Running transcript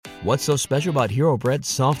What's so special about Hero Bread's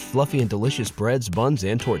soft, fluffy, and delicious breads, buns,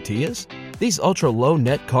 and tortillas? These ultra-low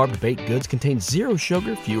net-carb baked goods contain zero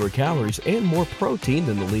sugar, fewer calories, and more protein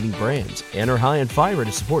than the leading brands, and are high in fiber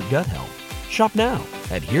to support gut health. Shop now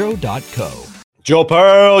at hero.co. Joe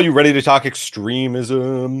Pearl, you ready to talk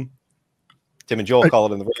extremism? Tim and Joel call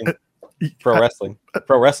it in the ring. Pro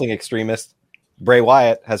wrestling extremist Bray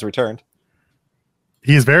Wyatt has returned.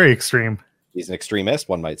 He is very extreme. He's an extremist,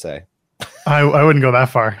 one might say. I wouldn't go that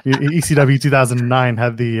far. ECW 2009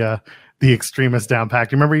 had the extremists down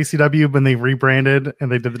packed. You remember ECW when they rebranded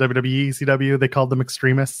and they did the WWE ECW? They called them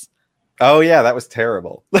extremists. Oh yeah, that was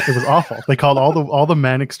terrible. It was awful. They called all the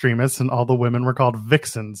men extremists and all the women were called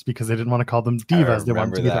vixens because they didn't want to call them divas. They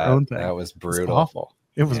wanted to be their own thing. That was brutal. It was awful.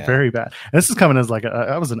 It was very bad. And this is coming as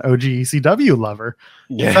I was an OG ECW lover.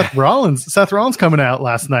 Yeah. Seth Rollins coming out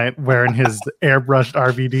last night wearing his airbrushed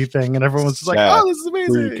RVD thing, and everyone was just like, "Oh, this is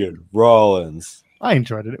amazing!" Freaking Rollins. I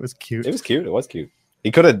enjoyed it. It was cute. It was cute.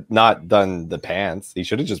 He could have not done the pants. He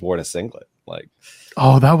should have just worn a singlet.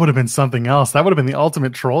 Oh, that would have been something else. That would have been the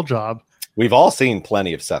ultimate troll job. We've all seen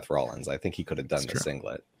plenty of Seth Rollins. I think he could have done the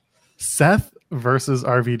singlet. Seth versus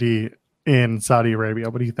RVD in Saudi Arabia.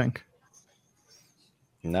 What do you think?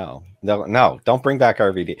 No, don't bring back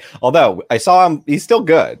RVD. Although I saw him, he's still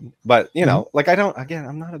good, but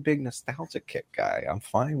I'm not a big nostalgia kick guy. I'm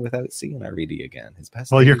fine without seeing RVD again. His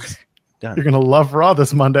best. Well, you're going to love Raw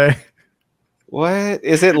this Monday. What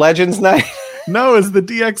is it? Legends Night? No, it's the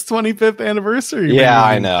DX 25th anniversary. Yeah,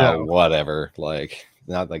 I know. Show. Whatever.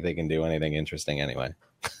 Not like they can do anything interesting anyway.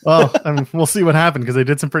 Well, I mean, we'll see what happened because they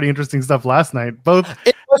did some pretty interesting stuff last night.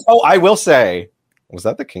 I will say, was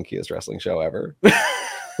that the kinkiest wrestling show ever?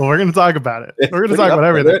 Well, we're going to talk about it. We're going to talk about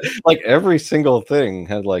everything. Every single thing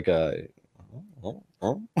had a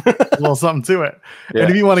little something to it. Yeah.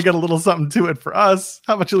 And if you want to get a little something to it for us,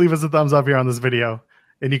 how about you leave us a thumbs up here on this video?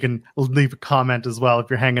 And you can leave a comment as well if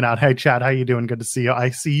you're hanging out. Hey, Chad, how you doing? Good to see you.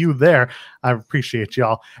 I see you there. I appreciate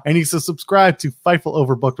y'all. And you should subscribe to Fightful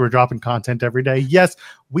Overbooked. We're dropping content every day. Yes,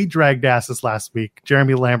 we dragged asses last week.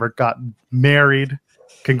 Jeremy Lambert got married.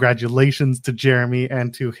 Congratulations to Jeremy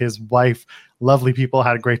and to his wife. Lovely people.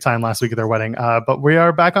 Had a great time last week at their wedding. But we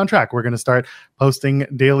are back on track. We're going to start posting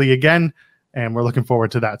daily again, and we're looking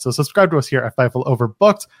forward to that. So subscribe to us here at Fightful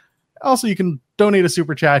Overbooked. Also, you can donate a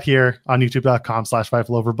super chat here on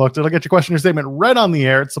youtube.com/Fightful Overbooked. It'll get your question or statement right on the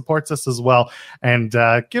air. It supports us as well and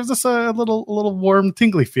gives us a little warm,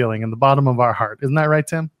 tingly feeling in the bottom of our heart. Isn't that right,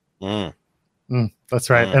 Tim? That's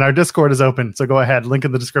right. And our Discord is open. So go ahead. Link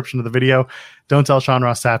in the description of the video. Don't tell Sean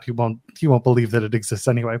Ross Sapp. He won't believe that it exists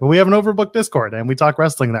anyway. But we have an Overbooked Discord and we talk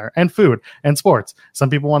wrestling there and food and sports. Some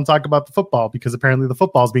people want to talk about the football because apparently the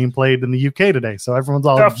football is being played in the UK today. So everyone's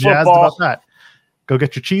all jazzed about that. Go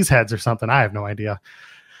get your cheese heads or something. I have no idea.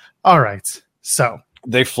 All right. So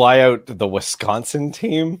they fly out the Wisconsin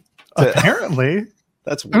team. Apparently.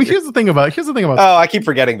 That's weird. I mean, here's the thing about Oh, I keep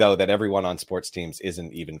forgetting though that everyone on sports teams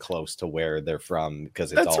isn't even close to where they're from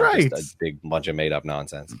because it's just a big bunch of made up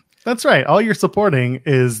nonsense. That's right. All you're supporting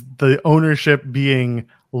is the ownership being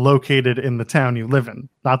located in the town you live in,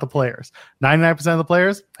 not the players. 99% of the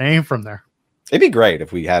players ain't from there. It'd be great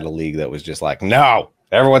if we had a league that was just like, no,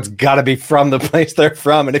 everyone's got to be from the place they're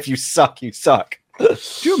from, and if you suck, you suck. Do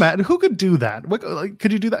you imagine who could do that?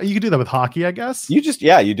 Could you do that? You could do that with hockey, I guess. You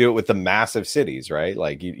do it with the massive cities, right?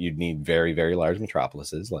 Like you'd need very, very large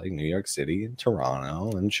metropolises like New York City and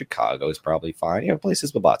Toronto and Chicago is probably fine. You have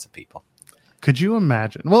places with lots of people. Could you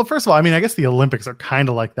imagine? Well, first of all, I mean, I guess the Olympics are kind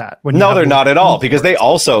of like that. No, they're not at all because they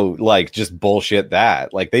also just bullshit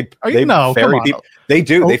that. Like they ferry people. They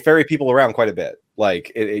do. They ferry people around quite a bit.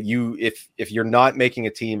 Like if you're not making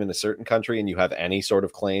a team in a certain country and you have any sort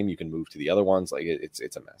of claim, you can move to the other ones. Like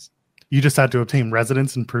it's a mess. You just had to obtain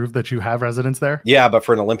residence and prove that you have residence there. Yeah, but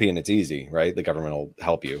for an Olympian, it's easy, right? The government will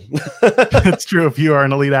help you. It's true. If you are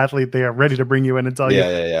an elite athlete, they are ready to bring you in and tell you,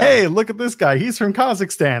 hey, look at this guy. He's from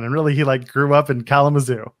Kazakhstan. And really, he grew up in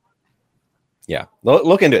Kalamazoo. Yeah.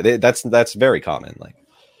 Look into it. That's very common.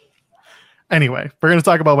 Anyway, we're going to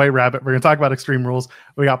talk about White Rabbit. We're going to talk about Extreme Rules.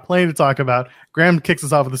 We got plenty to talk about. Graham kicks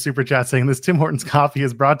us off with a super chat saying this Tim Hortons coffee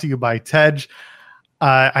is brought to you by Tej.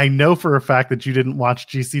 I know for a fact that you didn't watch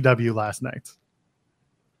GCW last night.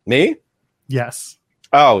 Me? Yes.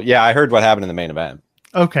 Oh, yeah. I heard what happened in the main event.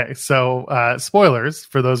 Okay. So spoilers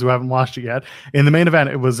for those who haven't watched it yet. In the main event,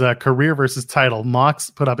 it was a career versus title. Mox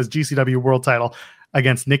put up his GCW world title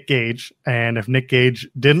against Nick Gage. And if Nick Gage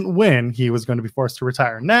didn't win, he was going to be forced to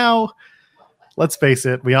retire. Now, let's face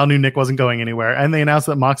it, we all knew Nick wasn't going anywhere. And they announced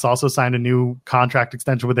that Mox also signed a new contract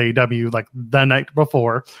extension with AEW the night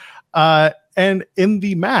before. And in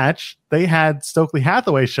the match, they had Stokely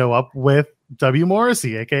Hathaway show up with W.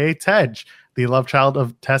 Morrissey, aka Tej, the love child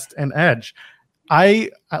of Test and Edge. I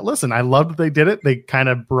listen, I loved that they did it. They kind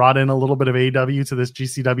of brought in a little bit of AEW to this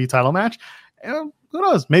GCW title match. And who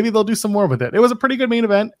knows? Maybe they'll do some more with it. It was a pretty good main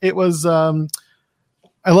event. It was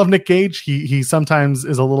I love Nick Gage. He sometimes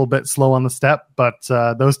is a little bit slow on the step, but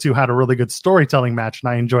those two had a really good storytelling match, and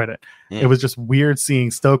I enjoyed it. It was just weird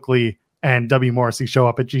seeing Stokely and W. Morrissey show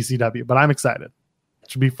up at GCW, but I'm excited.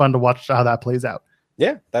 It should be fun to watch how that plays out.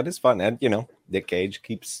 Yeah, that is fun. And, Nick Gage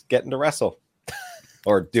keeps getting to wrestle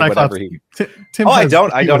or do whatever he... I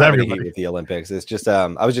don't have any heat with the Olympics. It's just,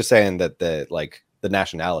 I was just saying that the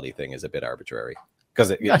nationality thing is a bit arbitrary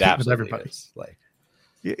because it absolutely is. Like,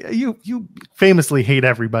 you famously hate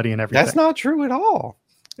everybody and everything. That's not true at all.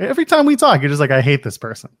 Every time we talk, you're just like, I hate this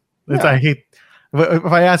person. I hate. If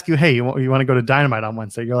I ask you, hey, you want to go to Dynamite on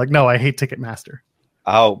Wednesday? You're like, no, I hate Ticketmaster.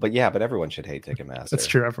 Oh, but everyone should hate Ticketmaster. That's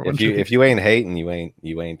true. Everyone. If you ain't hating, you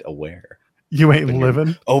ain't aware. You ain't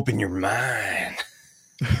living. Open your mind.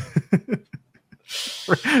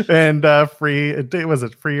 And free. Was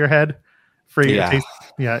it free your head? Free. Yeah.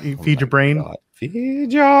 Feed your brain. God.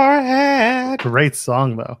 Feed your head. Great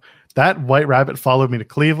song though. That White Rabbit followed me to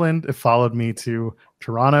Cleveland. It followed me to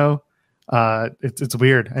Toronto. It's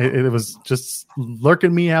weird. It was just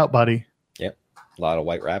lurking me out, buddy. Yep. A lot of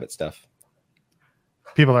White Rabbit stuff.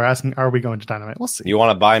 People are asking, are we going to Dynamite? We'll see. You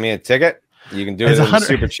want to buy me a ticket? You can do it in the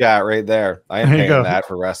super chat right there. I ain't paying that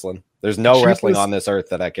for wrestling. There's no wrestling on this earth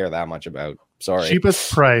that I care that much about. Sorry.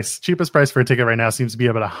 Cheapest price for a ticket right now seems to be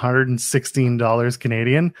about $116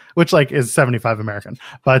 Canadian, which is 75 American.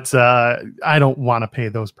 But I don't want to pay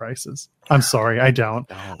those prices. I'm sorry, I don't.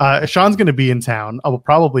 Sean's going to be in town. I will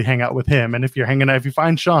probably hang out with him. And if you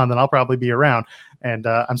find Sean, then I'll probably be around. And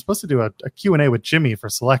I'm supposed to do a Q&A with Jimmy for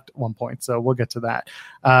Select at one point, so we'll get to that.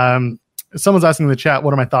 Someone's asking in the chat,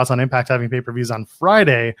 what are my thoughts on Impact having pay-per-views on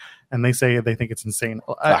Friday? And they say they think it's insane.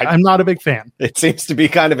 I'm not a big fan. It seems to be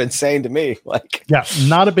kind of insane to me.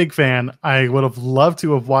 Not a big fan. I would have loved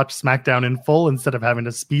to have watched SmackDown in full instead of having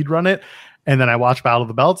to speed run it. And then I watched Battle of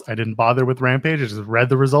the Belts. I didn't bother with Rampage. I just read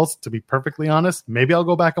the results, to be perfectly honest. Maybe I'll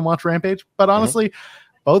go back and watch Rampage. But honestly,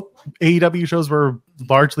 both AEW shows were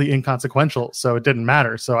largely inconsequential, so it didn't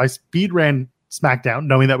matter. So I speed ran SmackDown,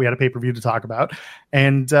 knowing that we had a pay-per-view to talk about.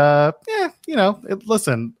 And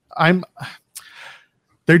listen,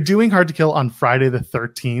 they're doing Hard to Kill on Friday the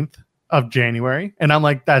 13th of January, and I'm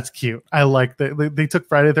like, that's cute. I like that they took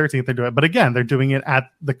Friday the 13th to do it, but again, they're doing it at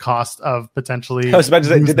the cost of potentially. I was about to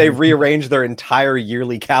say, did they rearrange their entire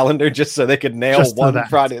yearly calendar just so they could nail one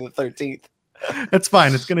Friday the 13th? It's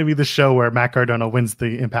fine. It's going to be the show where Matt Cardona wins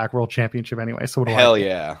the Impact World Championship anyway. So hell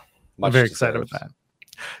yeah, I'm very excited with that.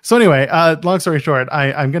 So anyway, long story short,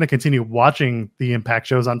 I'm going to continue watching the Impact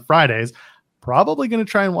shows on Fridays. Probably going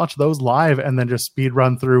to try and watch those live and then just speed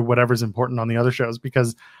run through whatever's important on the other shows,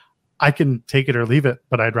 because I can take it or leave it,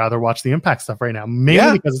 but I'd rather watch the Impact stuff right now,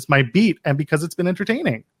 mainly because it's my beat and because it's been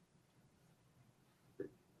entertaining.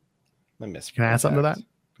 Can I add something to that?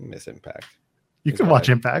 I miss Impact. You can watch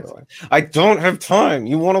Impact. I don't have time.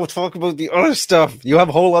 You want to talk about the other stuff. You have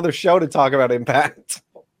a whole other show to talk about Impact.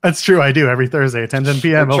 That's true. I do every Thursday at 10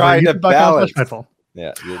 p.m. We're trying to balance.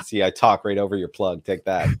 Yeah, you see, I talk right over your plug. Take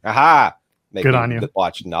that. Aha! Good on you.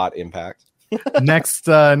 Watch not Impact. Next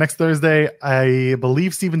Thursday, I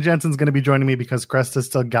believe Steven Jensen's going to be joining me because Crest is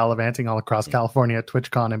still gallivanting all across California at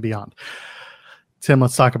TwitchCon and beyond. Tim,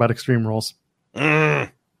 let's talk about Extreme Rules.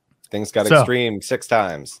 Things got extreme 6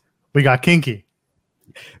 times. We got kinky.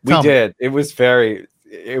 We did. It was very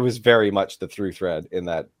much the through thread in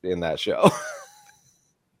that show.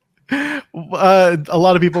 A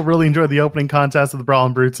lot of people really enjoyed the opening contest of the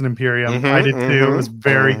Brawling Brutes and Imperium. I did too. It was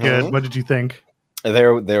very good. What did you think?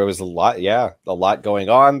 There was a lot going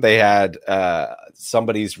on. They had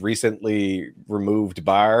somebody's recently removed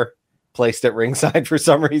bar placed at ringside for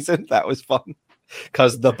some reason. That was fun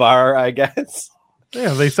because the bar, I guess.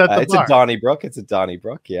 Yeah, they set the bar. It's a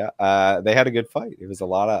Donnybrook. Yeah, they had a good fight. It was a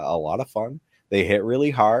lot of fun. They hit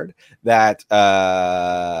really hard. That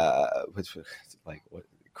what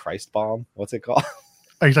Christ bomb? What's it called?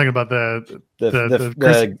 Are you talking about the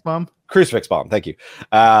crucifix bomb? Crucifix bomb. Thank you.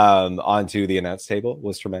 Onto the announce table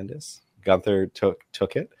was tremendous. Gunther took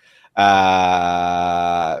it.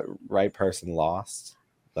 Right person lost.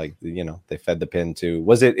 They fed the pin to.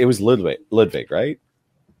 It was Ludwig, right?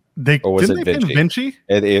 Or was it Vinci?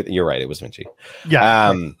 You're right. It was Vinci.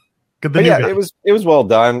 Yeah. It was well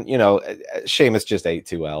done. Sheamus just ate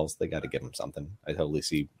 2 L's. They got to give him something. I totally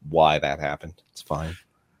see why that happened. It's fine.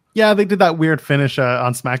 Yeah, they did that weird finish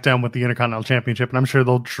on SmackDown with the Intercontinental Championship, and I'm sure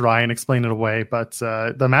they'll try and explain it away. But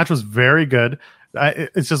the match was very good.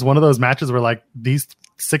 It's just one of those matches where like these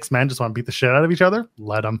 6 men just want to beat the shit out of each other.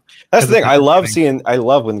 Let them. That's the thing. I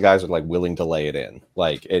love when guys are like willing to lay it in.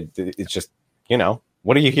 Like it's just,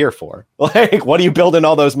 what are you here for? Like, what are you building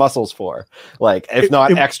all those muscles for? Like, if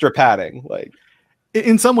not extra padding, like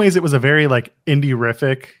in some ways it was a very like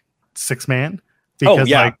indie-rific 6-man. Because,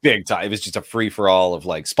 big time. It was just a free for all of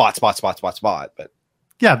like spot. But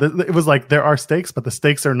yeah, it was like there are stakes, but the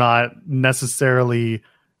stakes are not necessarily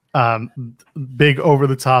big over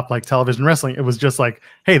the top like television wrestling. It was just like,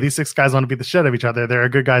 hey, these 6 guys want to beat the shit out of each other. There are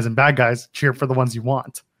good guys and bad guys. Cheer for the ones you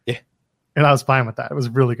want. Yeah, and I was fine with that. It was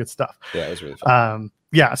really good stuff. Yeah, it was really fun.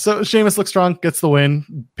 So Sheamus looks strong, gets the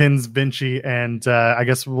win, pins Vinci, and I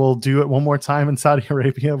guess we'll do it one more time in Saudi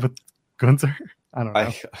Arabia with Gunther. I don't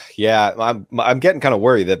know. I'm getting kind of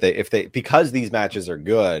worried that because these matches are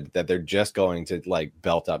good, that they're just going to like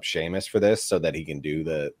belt up Sheamus for this so that he can do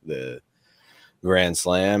the Grand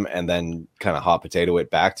Slam and then kind of hot potato it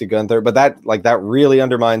back to Gunther. But that really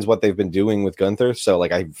undermines what they've been doing with Gunther. So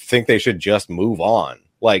like I think they should just move on.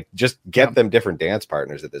 Like just get them different dance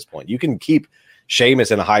partners at this point. You can keep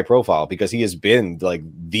Sheamus in a high profile because he has been like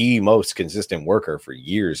the most consistent worker for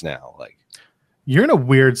years now. Like, you're in a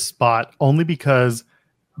weird spot only because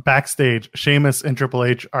backstage, Sheamus and Triple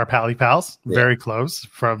H are pally pals, very close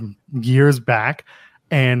from years back.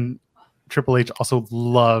 And Triple H also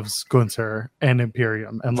loves Gunther and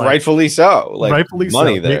Imperium. And like, rightfully so. Like, rightfully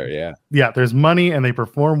money so. there, Yeah, there's money and they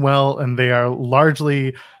perform well and they are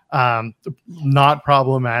largely not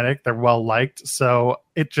problematic. They're well liked, so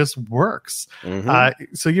it just works.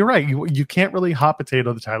 So you're right, you can't really hot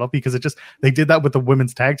potato the title because they did that with the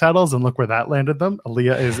women's tag titles and look where that landed them.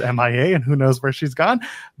 Aaliyah is MIA and who knows where she's gone,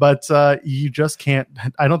 but you just can't.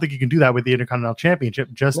 I don't think you can do that with the Intercontinental Championship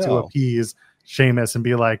to appease Sheamus and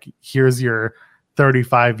be like, here's your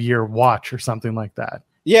 35-year watch or something like that.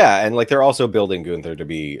 Yeah, and like they're also building Gunther to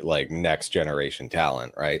be like next generation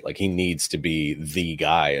talent, right? Like he needs to be the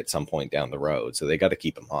guy at some point down the road, so they got to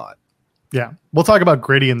keep him hot. Yeah, we'll talk about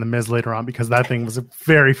Gritty and The Miz later on because that thing was a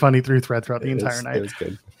very funny through thread throughout the entire night. It was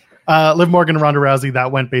good. Liv Morgan and Ronda Rousey,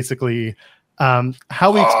 that went basically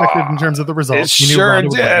how we expected in terms of the results. It sure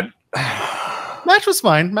did. Match was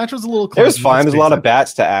fine. Match was a little close. It was fine. There's a lot of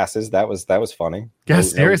bats to asses. That was funny. Yeah,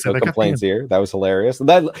 seriously. No complaints here. That was hilarious.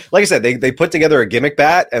 That, like I said, they put together a gimmick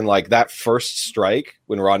bat, and like that first strike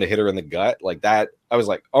when Ronda hit her in the gut, like that, I was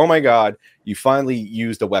like, oh my God, you finally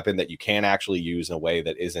used a weapon that you can actually use in a way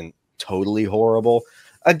that isn't totally horrible.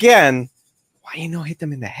 Again, why hit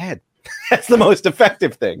them in the head? That's the most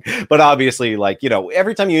effective thing. But obviously, like,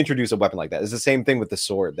 every time you introduce a weapon like that, it's the same thing with the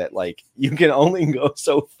sword that like you can only go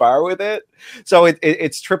so far with it. So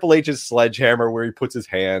it's Triple H's sledgehammer where he puts his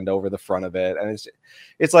hand over the front of it. And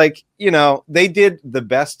it's like, they did the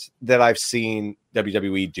best that I've seen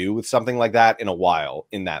WWE do with something like that in a while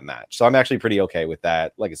in that match. So I'm actually pretty okay with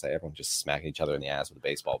that. Like I say, everyone just smacking each other in the ass with a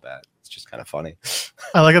baseball bat. It's just kind of funny.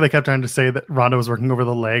 I like how they kept trying to say that Ronda was working over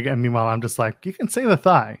the leg, and meanwhile I'm just like, you can say the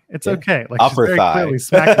thigh. It's okay. Like upper she's very thigh. Clearly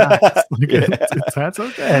smacking ass. Like, that's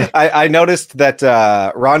okay. I noticed that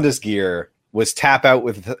Ronda's gear was tap out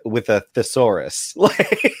with a thesaurus.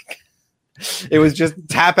 Like it was just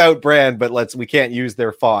tap out brand, but we can't use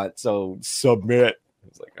their font, so submit. I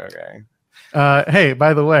was like, okay. Hey,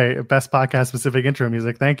 by the way, best podcast specific intro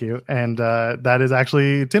music. Thank you. And that is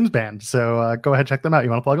actually Tim's band. So go ahead, check them out. You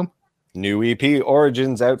want to plug them? New EP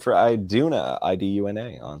Origins out for Iduna,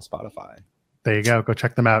 IDUNA on Spotify. There you go. Go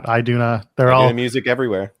check them out. Iduna. They're all music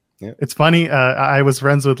everywhere. Yeah. It's funny. I was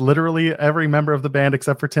friends with literally every member of the band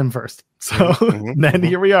except for Tim first. So then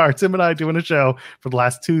here we are, Tim and I doing a show for the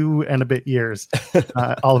last 2 and a bit years,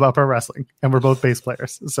 all about pro wrestling. And we're both bass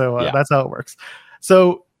players. So that's how it works.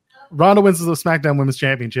 So Ronda wins the SmackDown Women's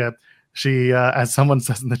Championship. She, as someone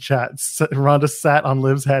says in the chat, Ronda sat on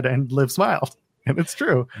Liv's head and Liv smiled. And it's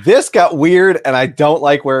true. This got weird, and I don't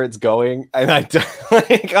like where it's going. And I'm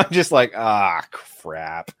just like,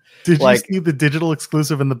 crap. Did you see the digital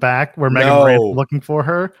exclusive in the back where Megan Bray is looking for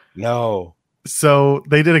her? No. So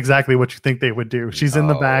they did exactly what you think they would do. She's in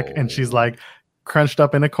the back, and she's like crunched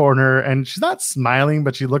up in a corner, and she's not smiling,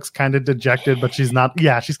 but she looks kind of dejected, but she's not.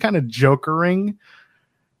 Yeah, she's kind of jokering.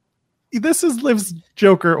 This is Liv's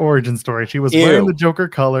Joker origin story. She was wearing the Joker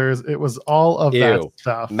colors. It was all of that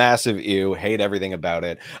stuff. Massive ew. Hate everything about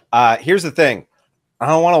it. Here's the thing. I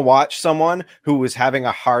don't want to watch someone who was having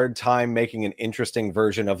a hard time making an interesting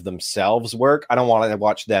version of themselves work. I don't want to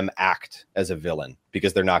watch them act as a villain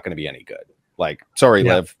because they're not going to be any good. Like, sorry,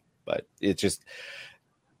 Liv, but it's just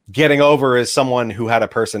getting over as someone who had a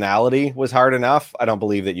personality was hard enough. I don't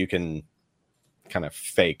believe that you can kind of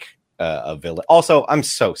fake a villain. Also, I'm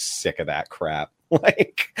so sick of that crap.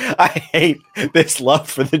 Like, I hate this love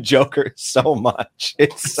for the Joker so much.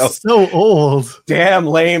 It's so old. Damn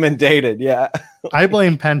lame and dated. Yeah. I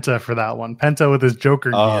blame Penta for that one. Penta with his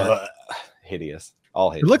Joker gear. Hideous. All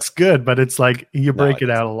hideous. It looks good, but it's like you break it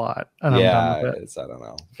out a lot. And I'm done with it. I don't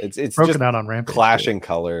know. It's broken just out on Rampage. Clashing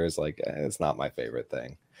colors. Like, it's not my favorite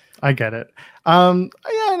thing. I get it. I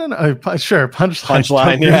don't know. Sure.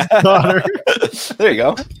 Punchline. Yeah. Daughter. There you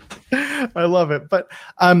go. I love it. But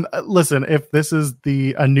listen, if this is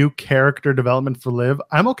a new character development for Liv,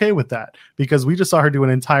 I'm okay with that, because we just saw her do an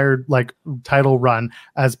entire like title run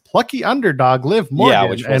as plucky underdog Liv Morgan. Yeah,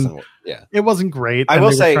 which wasn't, it wasn't great. I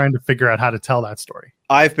will say, trying to figure out how to tell that story.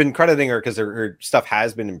 I've been crediting her because her stuff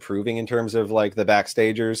has been improving in terms of like the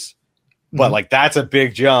backstagers, but like that's a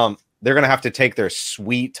big jump. They're gonna have to take their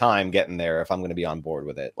sweet time getting there if I'm gonna be on board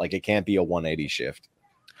with it. Like, it can't be a 180 shift.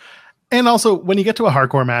 And also, when you get to a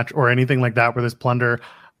hardcore match or anything like that where there's plunder,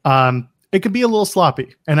 it could be a little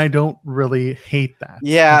sloppy, and I don't really hate that.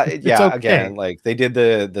 Yeah, okay. Again, like they did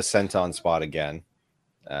the senton spot again.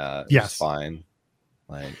 Yes, fine.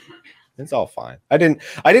 Like, it's all fine. I didn't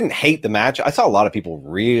hate the match. I saw a lot of people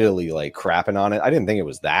really like crapping on it. I didn't think it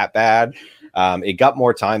was that bad. It got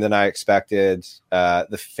more time than I expected.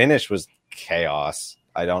 The finish was chaos.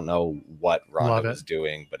 I don't know what Ronda was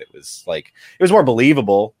doing, but it was more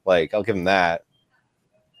believable. Like, I'll give him that.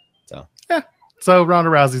 So yeah. So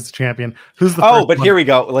Ronda Rousey's the champion. Who's the first but one? Here we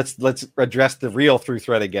go. Let's address the real through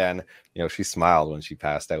thread again. You know, she smiled when she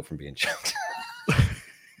passed out from being choked.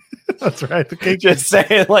 That's right. Just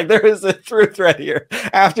saying, like, there is a through thread here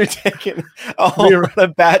after taking all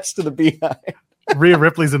the bats to the beehive. Rhea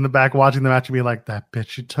Ripley's in the back watching the match and be like, "That bitch,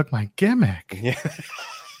 she took my gimmick." Yeah.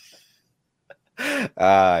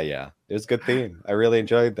 Yeah, it was a good theme. I really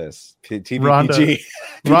enjoyed this.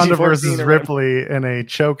 Ronda versus Ripley in a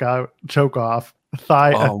choke off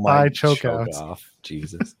thigh choke out.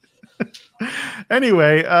 Jesus.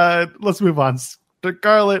 Anyway, let's move on.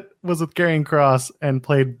 Scarlett was with Karrion Kross and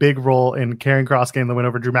played big role in Karrion Kross getting the win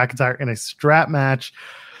over Drew McIntyre in a strap match.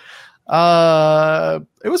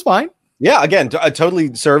 It was fine. Yeah, again, a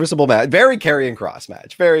totally serviceable match. Very Karrion Kross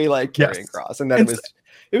match. Very like Karrion Kross, and then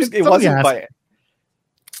it wasn't by.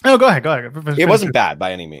 Oh, go ahead. It wasn't bad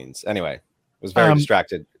by any means. Anyway, it was very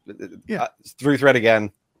distracted. Through thread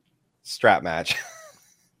again. Strap match.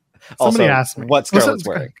 Somebody asked me what Scarlett's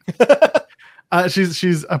wearing.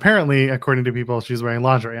 She's apparently, according to people, she's wearing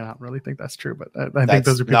lingerie, and I don't really think that's true. But I think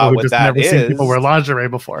those are people who just never seen people wear lingerie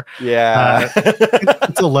before. Yeah,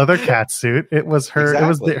 it's a leather cat suit. It was her.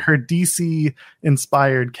 Exactly. It was her DC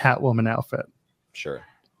inspired Catwoman outfit. Sure.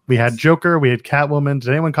 We had Joker. We had Catwoman. Did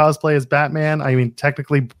anyone cosplay as Batman? I mean,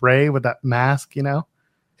 technically Bray with that mask. You know,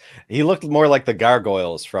 he looked more like the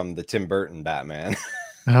gargoyles from the Tim Burton Batman.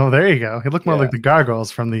 Oh, there you go. He looked more like the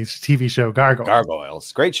gargoyles from the TV show Gargoyles.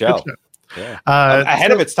 Gargoyles, great show. Yeah.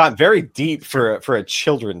 Ahead of its time, very deep for a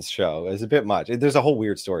children's show. It's a bit much. There's a whole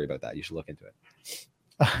weird story about that. You should look into it.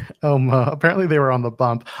 Apparently they were on the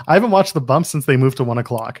bump. I haven't watched the bump since they moved to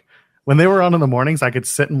 1:00. When they were on in the mornings, I could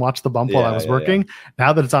sit and watch the bump while I was working. Yeah.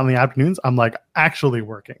 Now that it's on in the afternoons, I'm like actually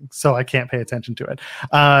working, so I can't pay attention to it.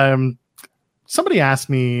 Somebody asked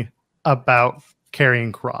me about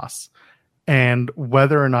Karrion Kross and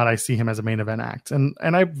whether or not I see him as a main event act. And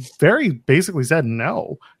I very basically said,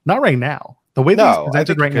 no, not right now. The way that he's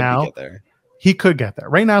presented right now, he could get there.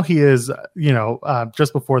 Right now, he is,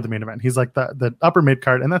 just before the main event. He's like the upper mid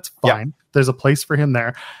card, and that's fine. Yeah. There's a place for him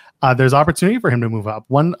there. There's opportunity for him to move up.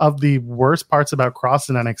 One of the worst parts about Kross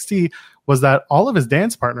in NXT was that all of his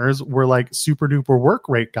dance partners were like super duper work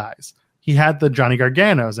rate guys. He had the Johnny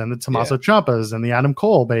Garganos and the Tommaso Ciampas and the Adam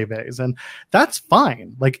Cole babies, and that's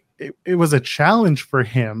fine. Like it was a challenge for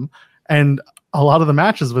him, and a lot of the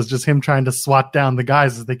matches was just him trying to swat down the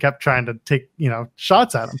guys as they kept trying to take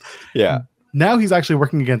shots at him. Yeah. Now he's actually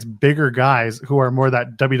working against bigger guys who are more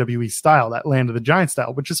that WWE style, that Land of the Giant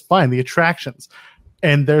style, which is fine. The attractions.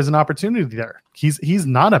 And there's an opportunity there. He's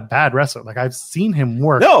not a bad wrestler. Like I've seen him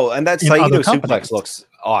work. No, and that Saito suplex looks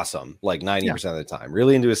awesome. Like 90% of the time,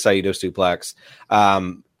 really into his Saito suplex.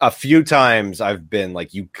 A few times I've been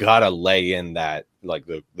like, you gotta lay in that like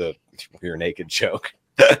the you're naked choke.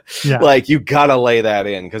 Like you gotta lay that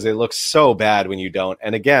in because it looks so bad when you don't.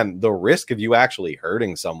 And again, the risk of you actually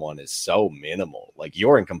hurting someone is so minimal. Like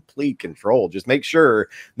you're in complete control. Just make sure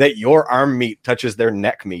that your arm meat touches their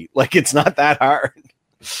neck meat. Like it's not that hard.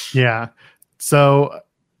 Yeah. So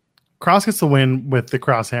Kross gets the win with the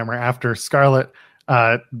cross hammer after Scarlett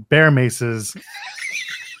bear maces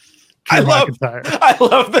I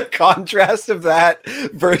love the contrast of that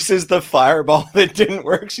versus the fireball that didn't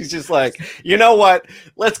work. She's just like, you know what?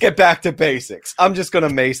 Let's get back to basics. I'm just gonna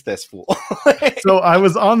mace this fool. So I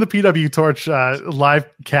was on the PW Torch live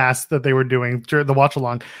cast that they were doing during the watch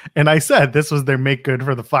along, and I said this was their make good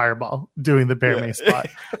for the fireball, doing the bear mace spot.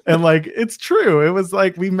 And like, it's true. It was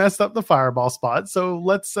like, we messed up the fireball spot, so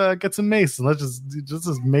let's get some mace and let's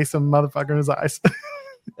just mace some motherfucker in his eyes.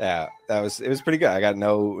 Yeah, it was pretty good. I got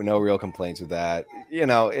no real complaints with that. You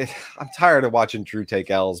know, I'm tired of watching Drew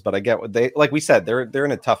take L's, but I get what they, like we said, they're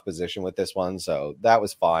in a tough position with this one, so that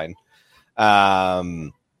was fine.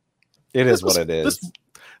 It is what it is.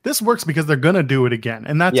 This works because they're gonna do it again,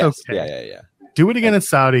 and that's okay. Yeah. Do it again in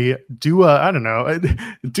Saudi. Do a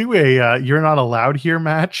you're not allowed here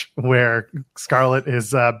match where Scarlett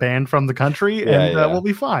is banned from the country, and we'll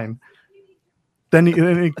be fine.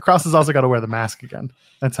 Then Cross has also got to wear the mask again.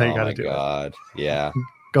 That's how you got to do it. Yeah.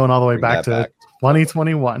 Going all the way back to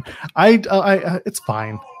 2021. It's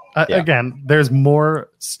fine. Again, there's more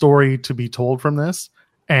story to be told from this,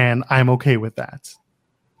 and I'm okay with that.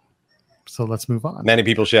 So let's move on. Many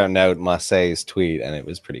people shouting out Marseille's tweet, and it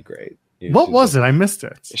was pretty great. What was it? I missed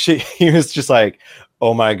it. He was just like,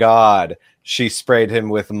 "Oh my God, she sprayed him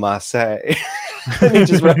with Marseille." And he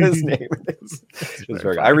just wrote his name. It was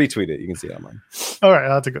very good. I retweeted it. You can see it online. All right,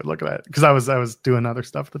 that's a good look at that because I was doing other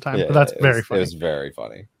stuff at the time. But that's very funny. It was very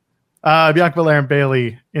funny. Bianca Belair and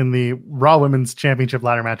Bayley in the Raw Women's Championship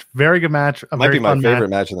ladder match. Very good match. Might be my favorite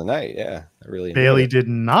match of the night. Yeah, I really. Bayley did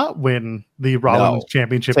not win the Raw Women's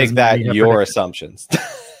Championship. Take that, your assumptions.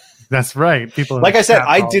 That's right. People, like I said,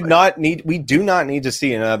 we do not need to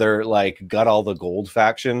see another like got all the gold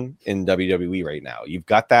faction in WWE right now. You've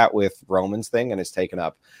got that with Roman's thing, and it's taken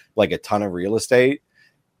up like a ton of real estate.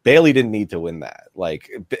 Bayley didn't need to win that. Like,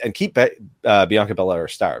 and keep Bianca Belair a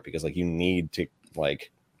star because like you need to like,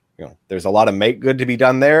 you know, there's a lot of make good to be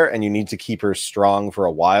done there, and you need to keep her strong for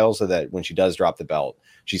a while so that when she does drop the belt,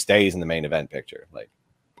 she stays in the main event picture. Like.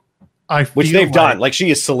 Which they've done. Like,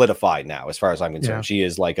 she is solidified now, as far as I'm concerned. Yeah. She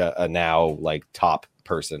is like a now like top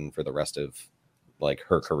person for the rest of like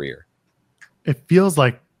her career. It feels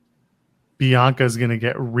like Bianca is going to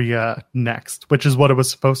get Rhea next, which is what it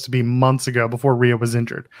was supposed to be months ago before Rhea was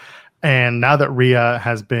injured. And now that Rhea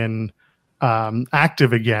has been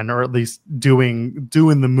active again, or at least doing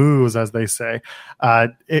the moves, as they say,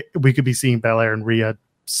 we could be seeing Belair and Rhea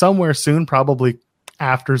somewhere soon, probably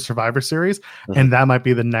after Survivor Series, and that might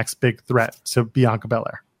be the next big threat to Bianca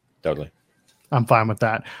Belair. Totally. I'm fine with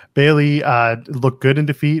that. Bayley looked good in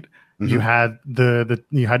defeat. You had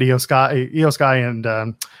you had Io Sky and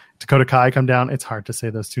Dakota Kai come down. It's hard to say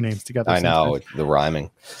those two names together. I know, the rhyming.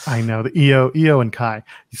 I know, the Io and Kai.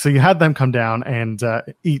 So you had them come down and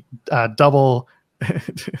eat double.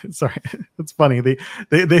 Sorry, it's funny. They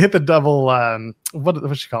hit the double.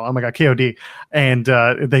 What she call? Oh my God, KOD, and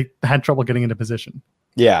they had trouble getting into position.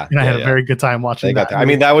 Yeah, and I had a very good time watching that. I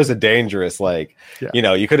mean, that was a dangerous, like, you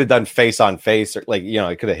know, you could have done face on face, or like, you know,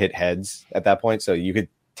 it could have hit heads at that point, so you could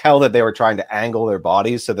tell that they were trying to angle their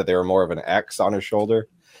bodies so that they were more of an X on her shoulder,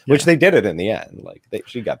 which they did it in the end. Like,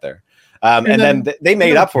 she got there. And then they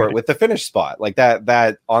made up for it with the finish spot. Like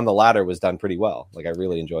that on the ladder was done pretty well. Like, I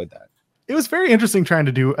really enjoyed that. It was very interesting trying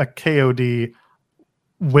to do a KOD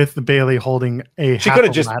with Bayley holding a. She could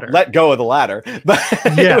have just let go of the ladder, but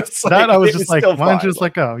yeah, I was just like, why don't you just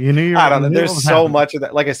let go? You knew. I don't know. There's so much of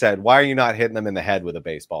that. Like I said, why are you not hitting them in the head with a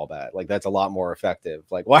baseball bat? Like, that's a lot more effective.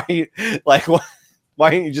 Like, why are you like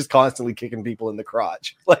why aren't you just constantly kicking people in the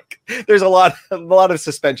crotch? Like, there's a lot of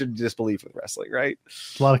suspension of disbelief with wrestling, right?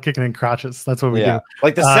 A lot of kicking in crotches. That's what we do.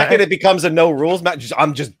 Like, the second it becomes a no rules match,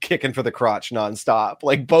 I'm just kicking for the crotch nonstop,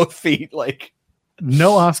 like both feet. Like,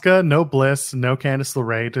 no Asuka, no Bliss, no Candice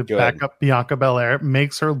LeRae to back up Bianca Belair.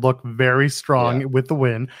 Makes her look very strong with the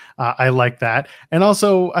win. I like that. And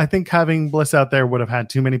also, I think having Bliss out there would have had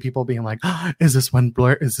too many people being like, is this when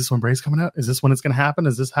Bray's coming out? Is this when it's going to happen?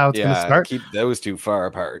 Is this how it's going to start? Keep those two far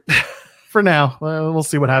apart. For now, we'll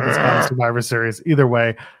see what happens on Survivor Series. Either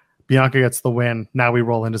way, Bianca gets the win. Now we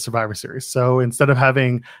roll into Survivor Series. So instead of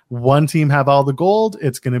having one team have all the gold,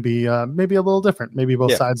 it's going to be maybe a little different. Maybe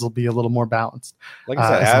both sides will be a little more balanced. Like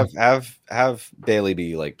I said, have Bayley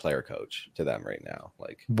be like player coach to them right now.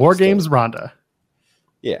 Like, War Games Ronda.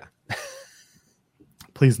 Yeah.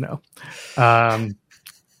 Please no.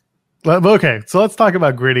 Okay, so let's talk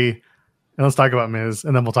about Gritty and let's talk about Miz,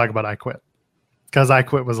 and then we'll talk about I Quit. Because I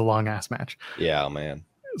Quit was a long ass match. Yeah, man.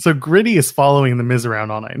 So Gritty is following the Miz around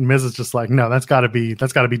all night, and Miz is just like, no, that's got to be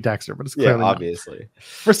Dexter, but it's clearly obviously. Not.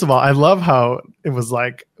 First of all, I love how it was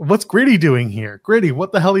like, what's Gritty doing here? Gritty,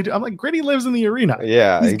 what the hell he do? I'm like, Gritty lives in the arena.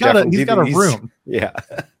 Yeah, he's got a room. Yeah,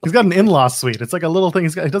 he's got an in-law suite. It's like a little thing. He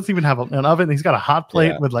doesn't even have an oven. He's got a hot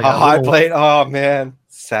plate with like a hot plate. Oh man,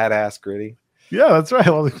 sad ass Gritty. Yeah, that's right.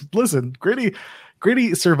 Well, listen,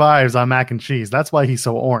 Gritty survives on mac and cheese. That's why he's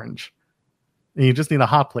so orange. And you just need a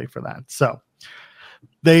hot plate for that. So.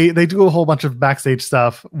 They do a whole bunch of backstage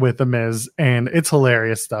stuff with the Miz, and it's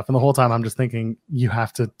hilarious stuff. And the whole time I'm just thinking, you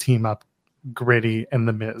have to team up Gritty and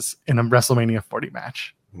the Miz in a WrestleMania 40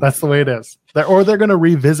 match. That's the way it is. They're going to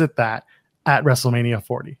revisit that at WrestleMania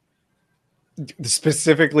 40.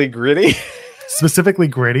 Specifically Gritty? Specifically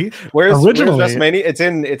Gritty. Where's WrestleMania? It's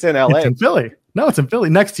in LA. It's in Philly. No, it's in Philly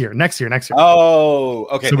next year. Oh,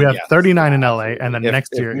 okay. So we have 39 in LA, and then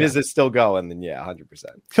next year, Miz is still going, then 100%.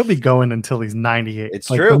 He'll be going until he's 98. It's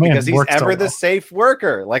true because he's ever the safe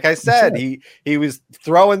worker. Like I said, he was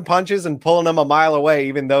throwing punches and pulling them a mile away,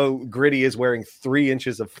 even though Gritty is wearing 3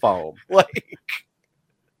 inches of foam. Like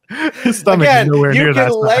his stomach is nowhere near that.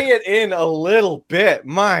 You can lay it in a little bit.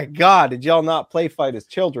 My God, did y'all not play fight as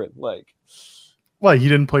children? Like. Well, you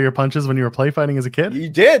didn't pull your punches when you were play fighting as a kid? You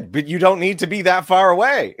did, but you don't need to be that far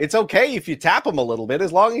away. It's okay if you tap them a little bit,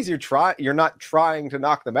 as long as you're not trying to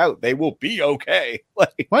knock them out. They will be okay.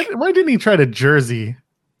 Like, why didn't he try to jersey?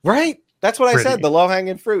 Right? That's what I said. The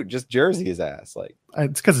low-hanging fruit, just jersey his ass. Like,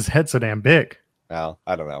 it's because his head's so damn big. Well,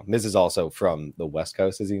 I don't know. Miz is also from the West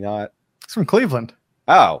Coast, is he not? He's from Cleveland.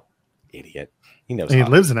 Oh, idiot. He knows. He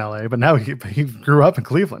lives in LA, but now he grew up in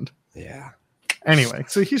Cleveland. Yeah. Anyway,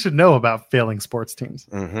 so he should know about failing sports teams.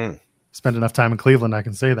 Mm-hmm. Spent enough time in Cleveland, I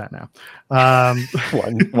can say that now.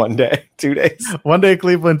 One day, 2 days. 1 day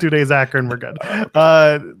Cleveland, 2 days Akron, we're good.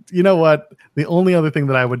 You know what? The only other thing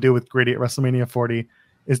that I would do with Gritty at WrestleMania 40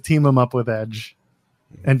 is team him up with Edge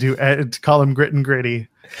and call him Grit and Gritty.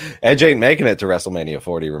 Edge ain't making it to WrestleMania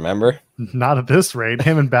 40, remember? Not at this rate.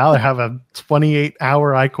 Him and Balor have a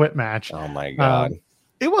 28-hour I Quit match. Oh, my God.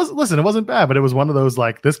 It wasn't bad, but it was one of those,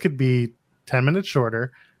 like, this could be 10 minutes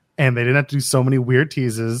shorter, and they didn't have to do so many weird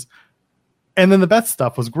teases. And then the Beth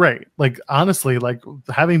stuff was great. Like, honestly, like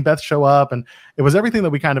having Beth show up, and it was everything that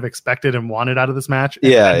we kind of expected and wanted out of this match.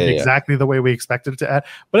 Exactly the way we expected it to end.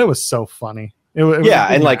 But it was so funny. It was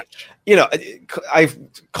and like, you know, I've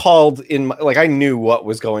called in, like, I knew what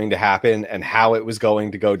was going to happen and how it was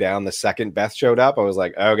going to go down the second Beth showed up. I was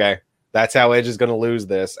like, okay, that's how Edge is going to lose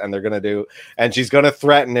this, and they're going to do, and she's going to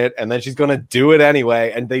threaten it, and then she's going to do it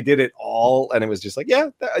anyway, and they did it all, and it was just like,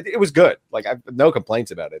 it was good. Like, I've no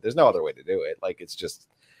complaints about it. There's no other way to do it. Like, it's just,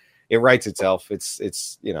 it writes itself.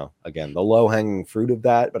 It's you know, again, the low hanging fruit of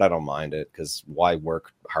that, but I don't mind it because why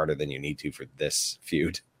work harder than you need to for this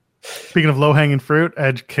feud? Speaking of low hanging fruit,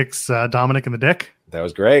 Edge kicks Dominic in the dick. That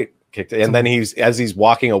was great. Kicked it. And then as he's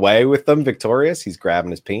walking away with them victorious, he's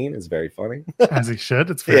grabbing his peen. It's very funny. As he should.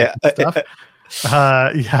 It's very good stuff.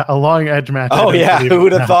 A long Edge match. Oh yeah, who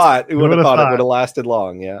would have thought? Who would have thought it would have lasted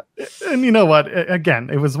long? Yeah. And you know what? Again,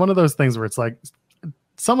 it was one of those things where it's like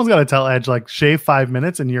someone's got to tell Edge, like, shave 5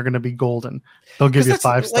 minutes and you're going to be golden. They'll give you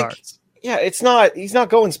 5 stars. Yeah, he's not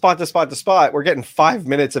going spot to spot to spot. We're getting 5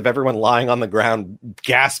 minutes of everyone lying on the ground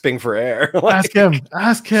gasping for air. Ask him.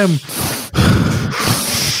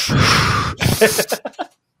 That's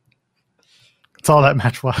all that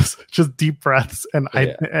match was. Just deep breaths, and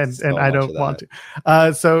I don't want to.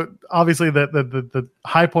 So obviously the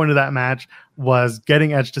high point of that match was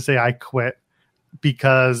getting Edge to say I quit,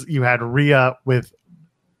 because you had Rhea with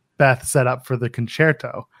Beth set up for the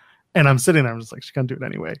concerto. And I'm sitting there, I'm just like, she's gonna do it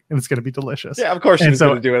anyway, and it's gonna be delicious. Yeah, of course she's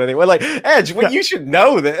gonna do it anyway. Like, Edge, you should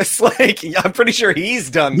know this. Like, I'm pretty sure he's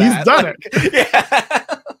done that. He's done it. Yeah.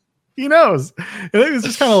 He knows. And it was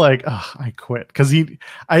just kind of like, oh, I quit. Because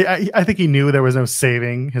I think he knew there was no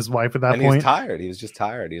saving his wife at that point. He was tired. He was just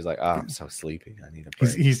tired. He was like, oh, I'm so sleepy. I need a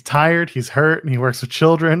break. He's tired. He's hurt. And he works with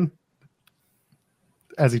children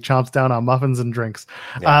as he chomps down on muffins and drinks.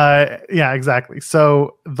 Yeah, exactly.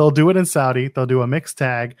 So they'll do it in Saudi. They'll do a mixed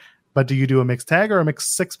tag. But do you do a mixed tag or a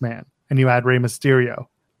mixed 6-man? And you add Rey Mysterio.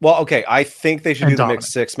 Well, okay. I think they should do the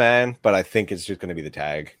mixed 6-man. But I think it's just going to be the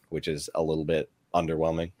tag, which is a little bit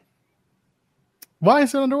underwhelming. Why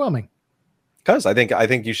is it underwhelming? Because I think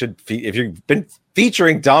you should, if you've been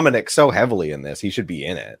featuring Dominic so heavily in this, he should be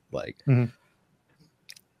in it. Like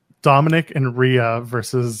Dominic and Rhea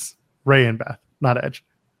versus Rey and Beth, not Edge.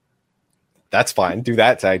 That's fine. Do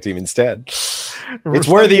that tag team instead. It's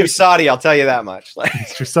worthy of Saudi, I'll tell you that much. Like,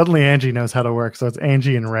 suddenly Angie knows how to work, so it's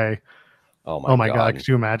Angie and Rey. Oh my god! Could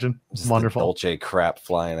you imagine? It's wonderful. Dolce crap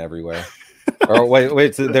flying everywhere. Or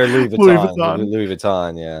wait, they're Louis Vuitton. Louis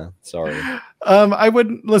Vuitton, yeah. Sorry. I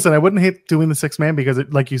wouldn't hate doing the 6-man because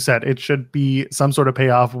like you said, it should be some sort of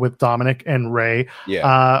payoff with Dominic and Ray.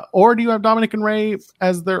 Yeah. Or do you have Dominic and Ray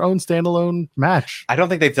as their own standalone match? I don't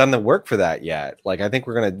think they've done the work for that yet. Like, I think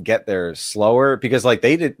we're gonna get there slower because like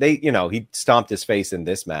he stomped his face in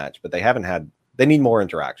this match, but they need more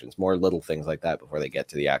interactions, more little things like that before they get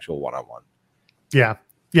to the actual one-on-one. Yeah,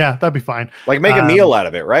 that'd be fine. Like, make a meal out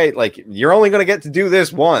of it, right? Like, you're only gonna get to do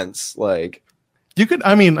this once. Like, you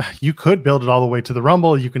could build it all the way to the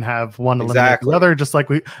Rumble. You can have one eliminate the other, just like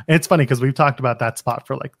and it's funny because we've talked about that spot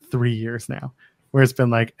for like 3 years now, where it's been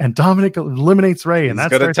like, and Dominic eliminates Ray, and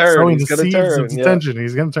that's sowing the seeds of tension.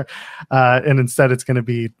 He's going to turn, and instead it's going to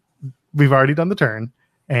be, we've already done the turn,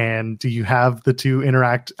 and do you have the two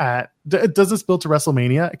interact at? Does this build to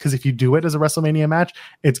WrestleMania? Because if you do it as a WrestleMania match,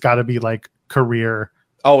 it's got to be like career.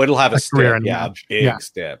 Oh, it'll have a step, big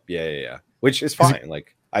step, yeah, which is fine.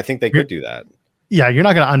 Like, I think they could do that. Yeah, you're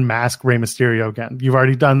not going to unmask Rey Mysterio again. You've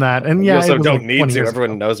already done that, and you also don't need to.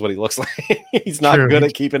 Everyone knows what he looks like. He's not good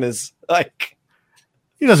at keeping his like.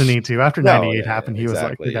 He doesn't need to. After 98 happened, he was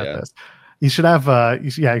like, "We got this." You should have, you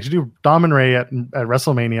should do Dom and Ray at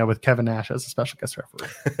WrestleMania with Kevin Nash as a special guest referee.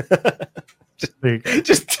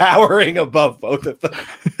 just towering above both of them,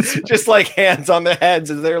 just like hands on their heads,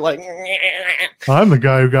 and they're like, "I'm the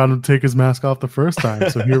guy who got him to take his mask off the first time,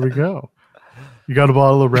 so here we go." You got a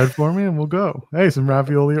bottle of red for me, and we'll go. Hey, some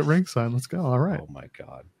ravioli at ringside. Let's go. All right. Oh my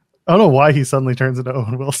god. I don't know why he suddenly turns into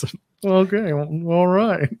Owen Wilson. Okay. All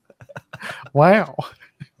right. Wow.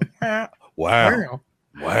 Wow.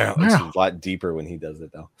 It's a lot deeper when he does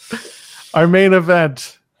it, though. Our main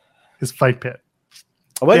event is Fight Pit.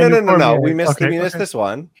 Oh, wait, no. We missed this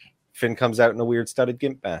one. Finn comes out in a weird studded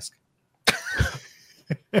gimp mask.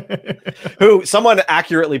 Who someone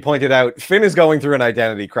accurately pointed out, Finn is going through an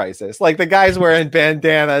identity crisis. Like, the guy's wearing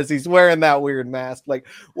bandanas, he's wearing that weird mask. Like,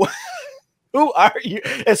 what? Who are you?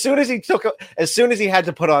 As soon as he had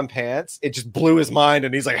to put on pants, it just blew his mind,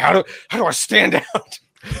 and he's like, how do I stand out?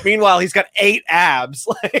 Meanwhile, he's got 8 abs.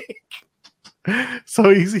 Like,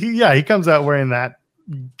 so he comes out wearing that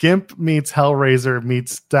Gimp meets Hellraiser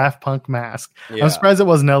meets Daft Punk mask. Yeah. I'm surprised it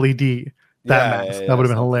wasn't LED. Mask. That would have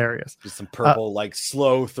been hilarious. Just some purple, like,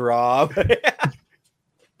 slow throb.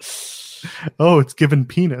 Oh, it's given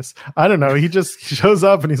penis. I don't know. He just shows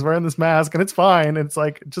up and he's wearing this mask, and it's fine. It's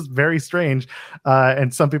like just very strange.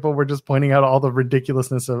 And some people were just pointing out all the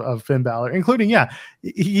ridiculousness of Finn Balor, including,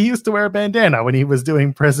 he used to wear a bandana when he was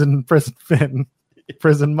doing Prison Finn.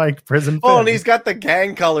 Prison Mike, Prison Finn. Oh, and he's got the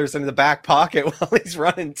gang colors in the back pocket while he's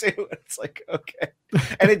running too. It's like, okay.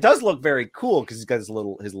 And it does look very cool because he's got his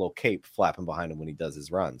little cape flapping behind him when he does his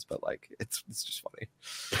runs, but like it's just funny.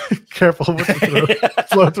 Careful with the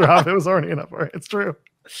flow throb. It was already enough for it. It's true.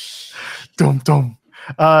 Dum.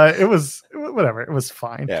 It was whatever. It was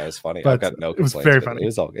fine. Yeah, it was funny. I've got no complaints. It was very funny.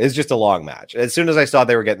 It's just a long match. As soon as I saw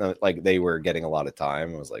they were getting a lot of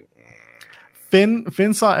time, I was like,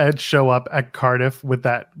 Finn saw Edge show up at Cardiff with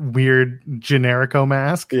that weird Generico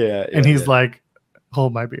mask. And he's like,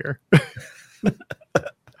 hold my beer.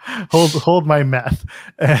 hold my meth.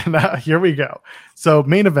 And here we go. So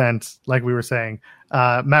main event, like we were saying,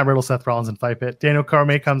 Matt Riddle, Seth Rollins, and Fight Pit. Daniel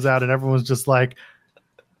Cormier comes out and everyone's just like,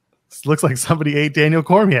 this looks like somebody ate Daniel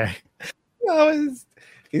Cormier. No,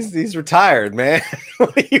 he's retired, man.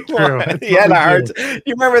 What do you want? He had a hard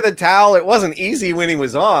you remember the towel? It wasn't easy when he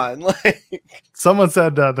was on. Like, someone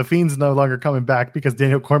said the Fiend's no longer coming back because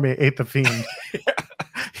Daniel Cormier ate the Fiend.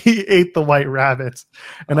 He ate the White Rabbit.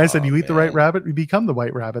 And I said, you eat the White Rabbit, you become the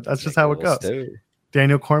White Rabbit. That's just how it goes.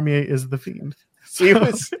 Daniel Cormier is the Fiend. So,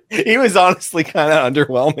 he was honestly kind of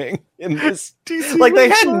underwhelming in this. Like, they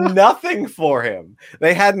had nothing for him.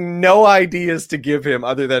 They had no ideas to give him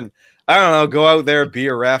other than, I don't know, go out there, be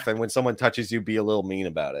a ref, and when someone touches you, be a little mean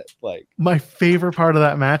about it. Like, my favorite part of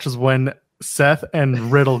that match is when Seth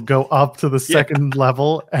and Riddle go up to the second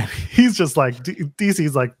level, and he's just like,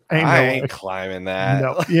 DC's like, I ain't climbing that.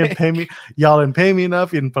 No, you didn't pay me. Y'all didn't pay me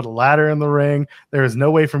enough. You didn't put a ladder in the ring. There is no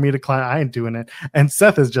way for me to climb. I ain't doing it. And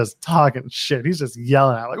Seth is just talking shit. He's just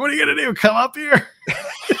yelling out, like, what are you gonna do? Come up here.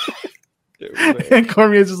 And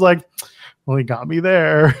Cormier's just like, well, he got me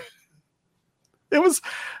there.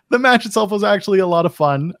 The match itself was actually a lot of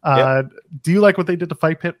fun. Do you like what they did to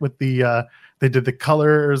Fight Pit with the they did the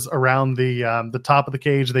colors around the top of the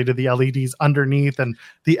cage? They did the LEDs underneath and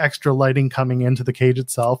the extra lighting coming into the cage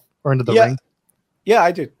itself or into the ring. Yeah,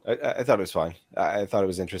 I did. I thought it was fine. I thought it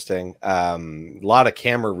was interesting. A lot of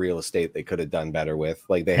camera real estate they could have done better with.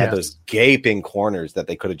 Like, they had those gaping corners that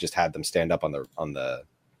they could have just had them stand up on the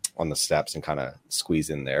the steps and kind of squeeze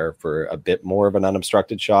in there for a bit more of an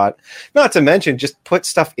unobstructed shot. Not to mention just put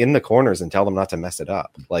stuff in the corners and tell them not to mess it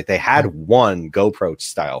up. Like they had one GoPro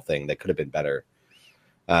style thing that could have been better.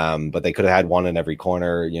 But they could have had one in every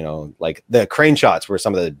corner, you know, like the crane shots were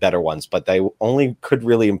some of the better ones, but they only could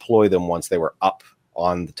really employ them once they were up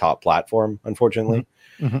on the top platform, unfortunately.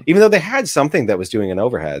 Mm-hmm. Even though they had something that was doing an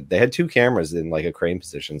overhead, they had two cameras in like a crane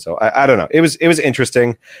position. So I don't know. It was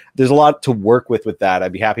interesting. There's a lot to work with that.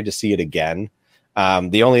 I'd be happy to see it again.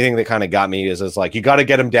 The only thing that kind of got me is like, you got to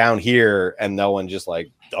get him down here, and no one just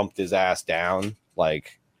like dumped his ass down.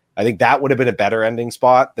 Like, I think that would have been a better ending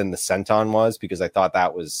spot than the senton was, because I thought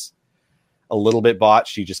that was a little bit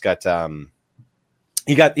botched. He just got,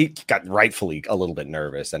 he got rightfully a little bit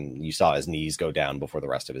nervous, and you saw his knees go down before the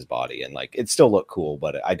rest of his body, and like it still looked cool,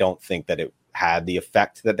 but I don't think that it had the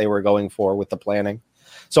effect that they were going for with the planning.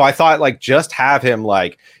 So I thought like just have him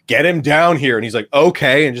like get him down here, and he's like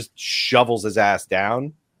okay, and just shovels his ass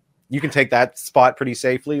down. You can take that spot pretty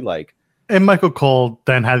safely, like. And Michael Cole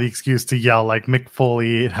then had the excuse to yell like Mick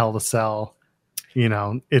Foley in Hell in a Cell, you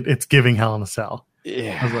know, it's giving Hell in a Cell.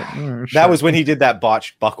 Yeah, I was like, that was when he did that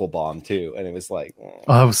botched buckle bomb too, and it was like,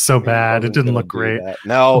 oh, it was so bad. It didn't look great.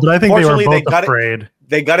 No, but I think they were both afraid.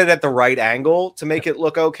 They got it at the right angle to make it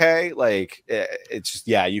look okay. Like it's just,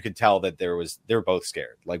 yeah, you could tell that they were both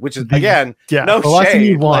scared. Like, which is again, no shade. The last thing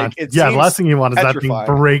you want is that thing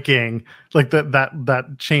breaking, like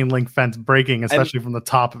that chain link fence breaking, especially from the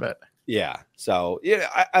top of it. Yeah. So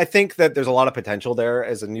yeah, I think that there's a lot of potential there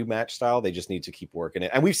as a new match style. They just need to keep working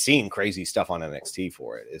it. And we've seen crazy stuff on NXT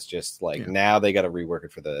for it. It's just like now they got to rework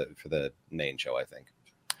it for the main show, I think.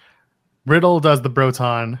 Riddle does the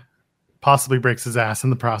Broton, possibly breaks his ass in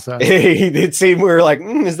the process. He did seem, we were like,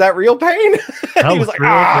 is that real pain? He was like,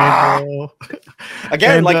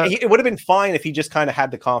 again, and, like it would have been fine if he just kind of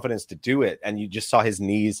had the confidence to do it, and you just saw his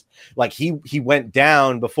knees. Like he went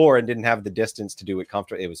down before and didn't have the distance to do it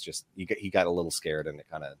comfortably. It was just he got a little scared, and it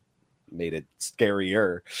kind of made it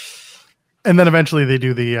scarier. And then eventually they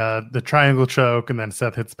do the triangle choke, and then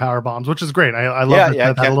Seth hits power bombs, which is great. I love that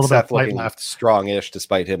Seth had a little bit of fight left, strongish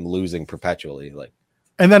despite him losing perpetually. Like.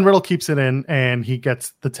 And then Riddle keeps it in, and he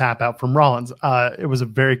gets the tap out from Rollins. It was a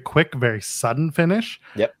very quick, very sudden finish.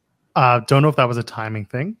 Yep. Don't know if that was a timing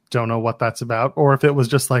thing. Don't know what that's about, or if it was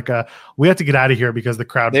just like we have to get out of here because the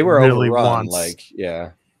crowd they were really overrun, wants. Like,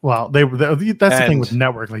 yeah. Well, that's the thing with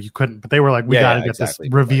network. Like you couldn't, but they were like, we got to get this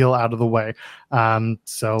reveal out of the way.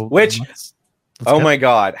 So let's my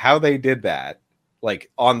God, how they did that,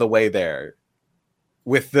 like on the way there,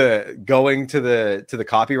 with the going to the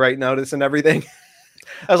copyright notice and everything.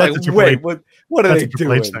 I was like, wait, what are they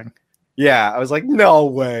doing? Yeah, I was like, no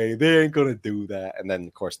way, they ain't gonna do that. And then,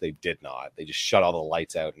 of course, they did not. They just shut all the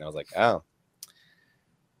lights out, and I was like, oh.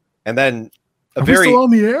 And then we still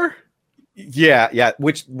on the air? Yeah,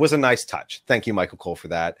 which was a nice touch. Thank you, Michael Cole, for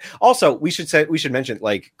that. Also, we should mention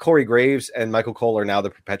like Corey Graves and Michael Cole are now the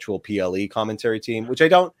perpetual PLE commentary team, which I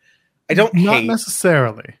don't not hate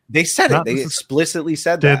necessarily. They said it. They explicitly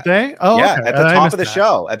said that. Did they? Oh, yeah. Okay. At the top of the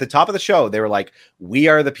show. At the top of the show, they were like, "We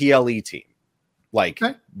are the PLE team." Like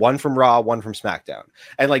one from Raw, one from SmackDown,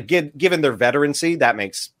 and like given their veterancy, that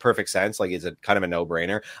makes perfect sense. Like it's a kind of a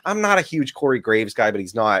no-brainer. I'm not a huge Corey Graves guy, but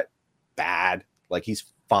he's not bad. Like he's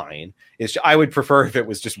fine. I would prefer if it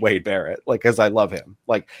was just Wade Barrett, like because I love him.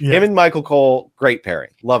 Like him and Michael Cole, great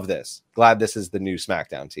pairing. Love this. Glad this is the new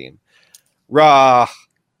SmackDown team. Raw.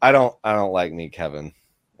 I don't like me, Kevin.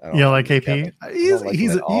 You don't like KP?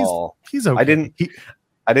 He's okay.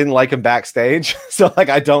 I didn't like him backstage, so like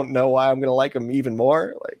I don't know why I'm gonna like him even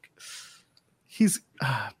more. Like he's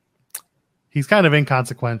kind of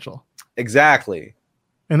inconsequential. Exactly,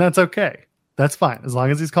 and that's okay. That's fine as long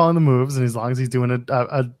as he's calling the moves and as long as he's doing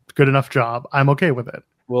a good enough job. I'm okay with it.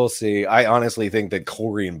 We'll see. I honestly think that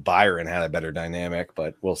Corey and Byron had a better dynamic,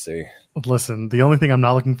 but we'll see. Listen, the only thing I'm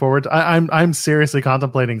not looking forward to, I'm seriously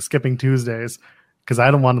contemplating skipping Tuesdays because I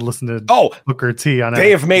don't want to listen to Booker T on it.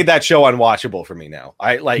 They have made that show unwatchable for me now.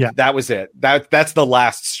 That was it. That's the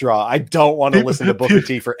last straw. I don't want to listen to Booker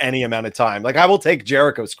T for any amount of time. Like I will take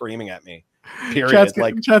Jericho screaming at me. Period.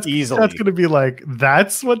 Easily. That's gonna be like,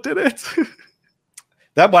 that's what did it.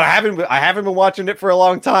 But I haven't been watching it for a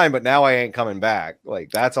long time, but now I ain't coming back. Like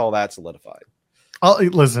that's all that solidified.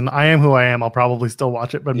 Listen, I am who I am. I'll probably still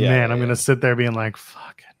watch it, but I'm gonna sit there being like,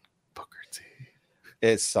 fucking Booker T.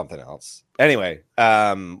 It's something else. Anyway,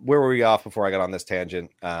 where were we off before I got on this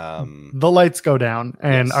tangent? The lights go down,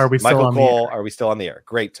 and yes. Are we still Michael on Cole, the air? Are we still on the air?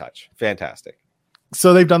 Great touch. Fantastic.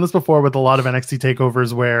 So they've done this before with a lot of NXT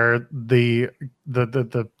takeovers where the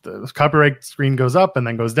the copyright screen goes up and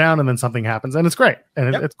then goes down and then something happens and it's great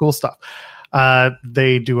and it's cool stuff.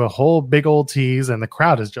 They do a whole big old tease and the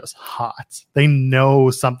crowd is just hot. They know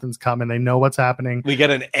something's coming. They know what's happening. We get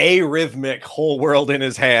an arrhythmic whole world in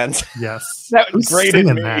his hands. Yes. That was great.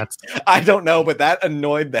 I don't know, but that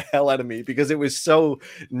annoyed the hell out of me because it was so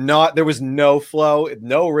not, there was no flow,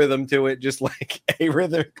 no rhythm to it, just like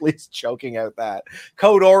arrhythmically choking out that.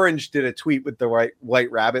 Code Orange did a tweet with the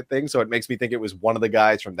White Rabbit thing, so it makes me think it was one of the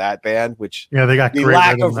guys from that band, which they got the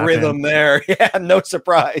lack of rhythm there. Yeah, no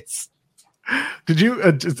surprise. Did you?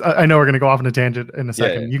 I know we're going to go off on a tangent in a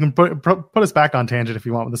second. Yeah. You can put us back on tangent if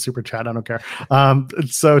you want with the super chat. I don't care.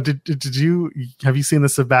 So did you have you seen the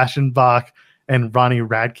Sebastian Bach and Ronnie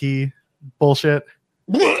Radke bullshit?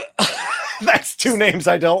 That's two names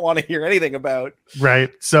I don't want to hear anything about.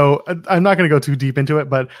 Right. So I'm not going to go too deep into it,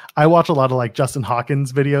 but I watch a lot of like Justin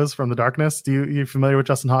Hawkins videos from the darkness. You familiar with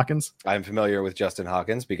Justin Hawkins? I'm familiar with Justin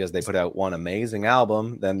Hawkins because they put out one amazing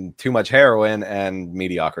album, then Too Much Heroin and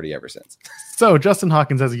mediocrity ever since. So Justin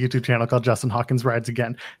Hawkins has a YouTube channel called Justin Hawkins Rides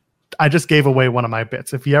Again. I just gave away one of my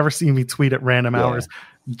bits. If you ever see me tweet at random hours,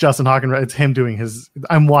 Justin Hawkins, it's him doing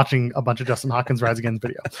I'm watching a bunch of Justin Hawkins Rides Again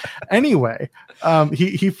video. Anyway,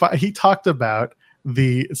 he talked about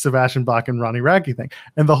the Sebastian Bach and Ronnie Radke thing.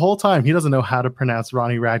 And the whole time he doesn't know how to pronounce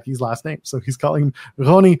Ronnie Radke's last name. So he's calling him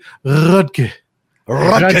Ronnie Radke.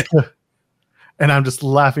 And I'm just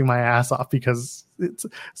laughing my ass off because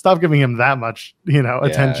stop giving him that much,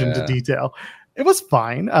 attention to detail. It was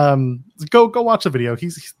fine. Go watch the video.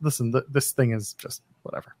 Listen. This thing is just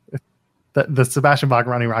whatever. The Sebastian Bach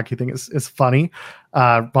Ronnie Radke thing is funny.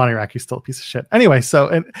 Ronnie Radke's still a piece of shit. Anyway, so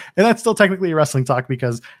and that's still technically a wrestling talk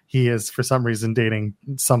because he is for some reason dating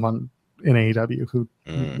someone in AEW who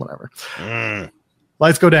whatever.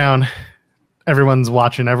 Lights go down. Everyone's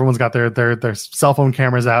watching. Everyone's got their cell phone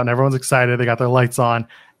cameras out, and everyone's excited. They got their lights on,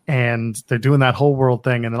 and they're doing that whole world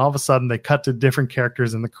thing. And then all of a sudden, they cut to different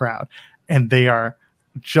characters in the crowd. And they are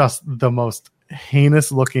just the most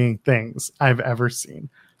heinous looking things I've ever seen.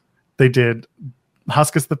 They did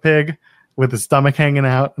Huskus the pig with his stomach hanging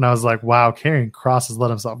out. And I was like, wow, Karrion Kross has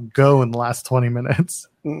let himself go in the last 20 minutes.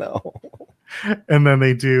 No. And then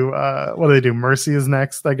they do, what do they do? Mercy is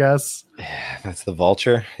next, I guess. Yeah, that's the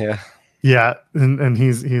Vulture. Yeah. Yeah. And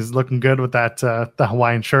he's looking good with that the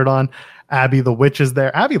Hawaiian shirt on. Abby the witch is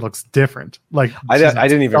there. Abby looks different. Like I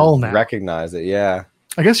didn't even recognize it. Yeah.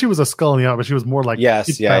 I guess she was a skull in the other, but she was more like yeah.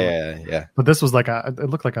 But this was like it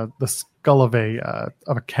looked like the skull of a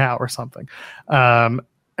cow or something. And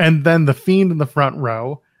then the Fiend in the front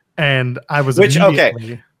row, and I was up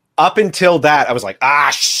until that I was like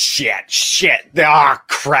shit,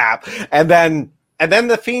 crap, and then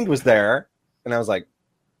the Fiend was there, and I was like,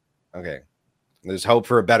 okay, there's hope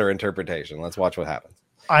for a better interpretation. Let's watch what happens.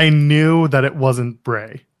 I knew that it wasn't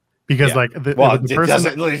Bray. Because the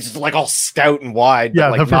person it's like all stout and wide,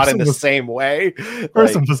 but like not in the same way. The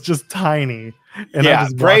person was just tiny.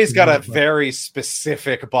 And Bray's got a very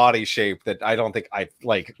specific body shape that I don't think I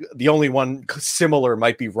like. The only one similar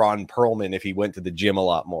might be Ron Perlman if he went to the gym a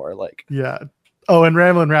lot more. Like, yeah. Oh, and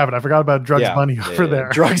Ramblin' Rabbit. I forgot about Drugs Bunny over there.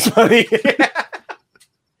 Drugs Bunny.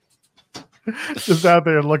 Just out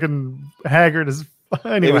there looking haggard as.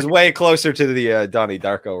 Anyway. It was way closer to the Donnie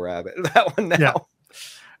Darko Rabbit. That one now. Yeah.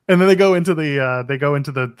 And then they go into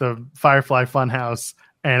the Firefly Funhouse,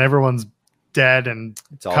 and everyone's dead and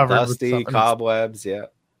it's all covered dusty, with cobwebs. Yeah.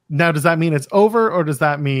 Now, does that mean it's over, or does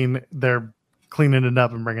that mean they're cleaning it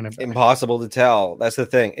up and bringing it back? Impossible to tell. That's the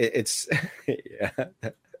thing. It's yeah.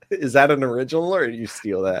 Is that an original, or did you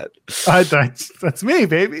steal that? That's me,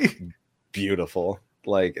 baby. Beautiful.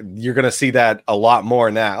 Like you're gonna see that a lot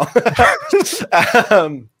more now.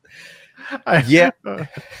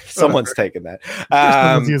 Someone's taken that.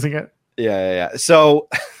 Someone's using it. Yeah. So,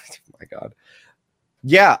 oh my God.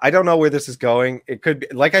 Yeah, I don't know where this is going. It could be,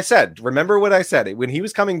 like I said, remember what I said when he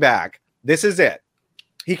was coming back. This is it.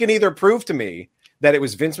 He can either prove to me that it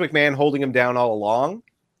was Vince McMahon holding him down all along,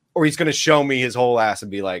 or he's going to show me his whole ass and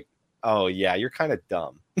be like, "Oh yeah, you're kind of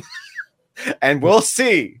dumb." And we'll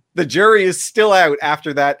see. The jury is still out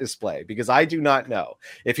after that display because I do not know.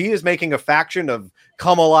 If he is making a faction of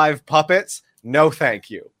come alive puppets, no thank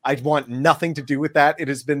you. I want nothing to do with that. It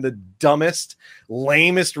has been the dumbest,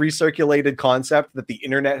 lamest recirculated concept that the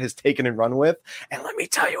internet has taken and run with. And let me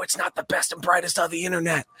tell you, it's not the best and brightest of the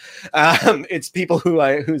internet. It's people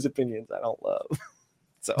whose opinions I don't love.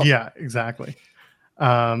 So yeah, exactly.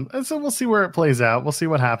 And so we'll see where it plays out. We'll see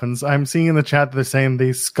what happens. I'm seeing in the chat that they're saying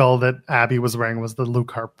the skull that Abby was wearing was the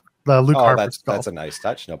Luke the Luke Harper skull. That's a nice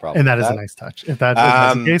touch. No problem. And that is a nice touch. If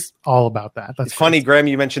that's the case, all about that. That's it's funny, Graham.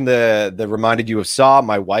 You mentioned the reminded you of Saw.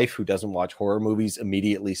 My wife, who doesn't watch horror movies,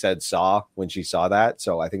 immediately said Saw when she saw that.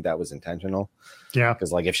 So I think that was intentional. Yeah,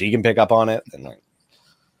 because like if she can pick up on it, then like.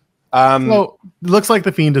 Well, looks like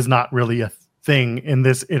the Fiend is not really a thing in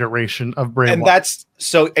this iteration of Bray. And Wyatt. that's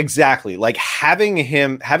so exactly like having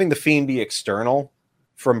the Fiend be external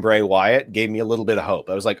from Bray Wyatt gave me a little bit of hope.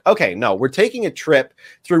 I was like, okay, no, we're taking a trip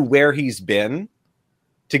through where he's been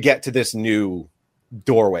to get to this new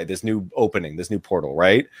doorway, this new opening, this new portal,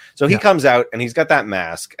 right? So he comes out and he's got that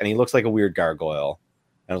mask and he looks like a weird gargoyle.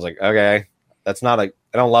 And I was like, okay, I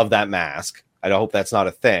don't love that mask. I hope that's not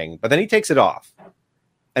a thing. But then he takes it off.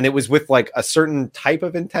 And it was with like a certain type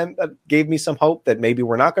of intent that gave me some hope that maybe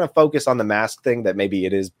we're not going to focus on the mask thing, that maybe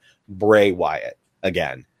it is Bray Wyatt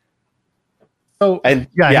again. So, and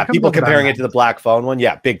people comparing it to the Black Phone one.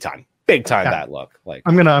 Yeah, big time that look. Like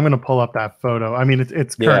I'm gonna pull up that photo. I mean,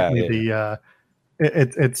 it's currently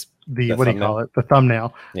it's the what thumbnail? Do you call it? The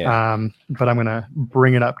thumbnail. Yeah. But I'm gonna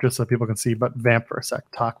bring it up just so people can see. But vamp for a sec.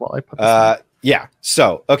 Talk while I put this Yeah.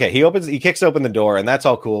 So, okay, he kicks open the door and that's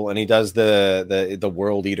all cool. And he does the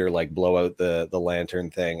world eater, like blow out the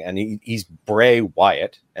lantern thing. And he's Bray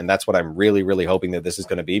Wyatt. And that's what I'm really, really hoping that this is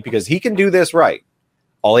going to be, because he can do this right.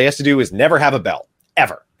 All he has to do is never have a belt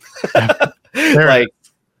ever. Like,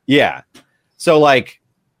 yeah. So like,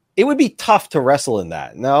 it would be tough to wrestle in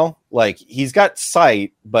that. No, like he's got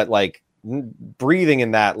sight, but like breathing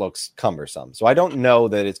in that looks cumbersome. So I don't know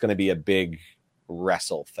that it's going to be a big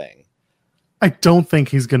wrestle thing. I don't think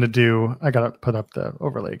he's going to do, I got to put up the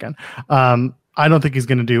overlay again. I don't think he's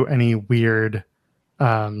going to do any weird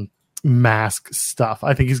mask stuff.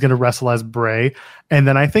 I think he's going to wrestle as Bray. And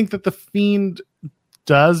then I think that the Fiend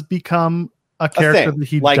does become a character that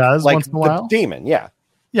he does once in a while. Demon, yeah.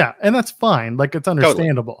 Yeah, and that's fine. Like, it's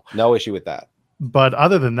understandable. Totally. No issue with that. But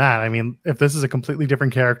other than that, I mean, if this is a completely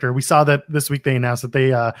different character, we saw that this week they announced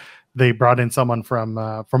that they brought in someone from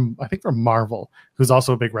Marvel, who's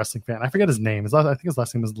also a big wrestling fan. I forget his name. I think his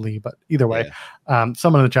last name is Lee, but either way,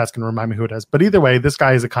 someone in the chat can remind me who it is. But either way, this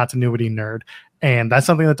guy is a continuity nerd, and that's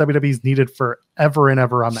something that WWE's needed forever and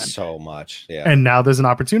ever. Amen. So much, yeah. And now there's an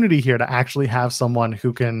opportunity here to actually have someone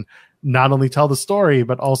who can not only tell the story,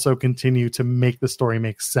 but also continue to make the story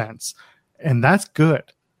make sense, and that's good.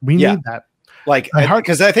 We need that. Like,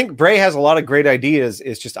 because I think Bray has a lot of great ideas.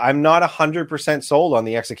 It's just I'm not 100% sold on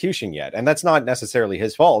the execution yet, and that's not necessarily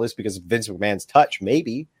his fault. It's because of Vince McMahon's touch,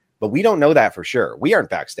 maybe, but we don't know that for sure. We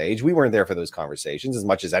aren't backstage. We weren't there for those conversations as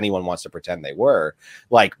much as anyone wants to pretend they were.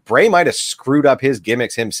 Like, Bray might have screwed up his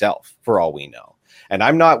gimmicks himself, for all we know, and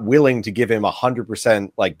I'm not willing to give him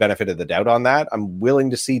 100% like benefit of the doubt on that. I'm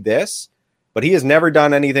willing to see this. But he has never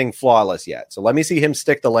done anything flawless yet. So let me see him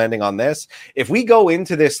stick the landing on this. If we go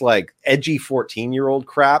into this like edgy 14-year-old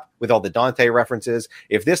crap with all the Dante references,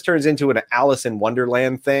 if this turns into an Alice in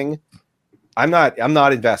Wonderland thing, I'm not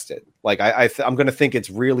invested. Like I'm going to think it's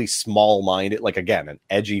really small-minded. Like, again, an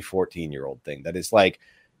edgy 14-year-old thing that is like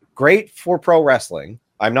great for pro wrestling.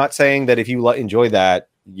 I'm not saying that if you enjoy that,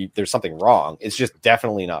 there's something wrong. It's just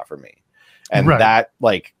definitely not for me. And that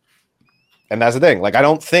like. And that's the thing. Like, I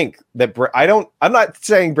don't think that I'm not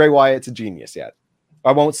saying Bray Wyatt's a genius yet.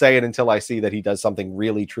 I won't say it until I see that he does something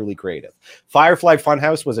really, truly creative. Firefly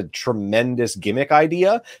Funhouse was a tremendous gimmick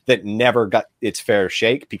idea that never got its fair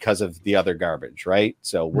shake because of the other garbage, right?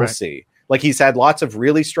 So we'll see. Like, he's had lots of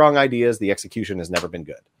really strong ideas. The execution has never been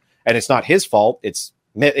good. And it's not his fault. It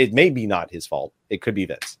may be not his fault. It could be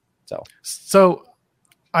Vince. So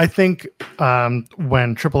I think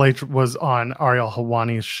when Triple H was on Ariel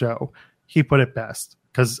Helwani's show, he put it best,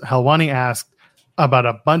 because Helwani asked about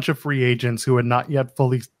a bunch of free agents who had not yet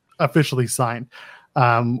fully officially signed,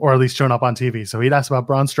 or at least shown up on TV. So he'd asked about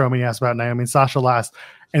Braun Strowman, he asked about Naomi and Sasha last,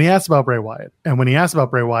 and he asked about Bray Wyatt. And when he asked about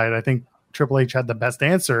Bray Wyatt, I think Triple H had the best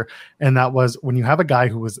answer, and that was, when you have a guy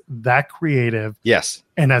who was that creative, yes,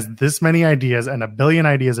 and has this many ideas and a billion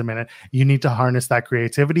ideas a minute, you need to harness that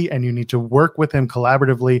creativity, and you need to work with him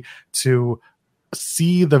collaboratively to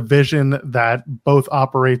see the vision that both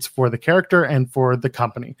operates for the character and for the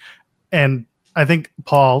company. And I think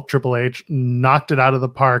Triple H knocked it out of the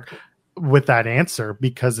park with that answer,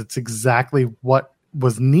 because it's exactly what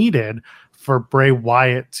was needed for Bray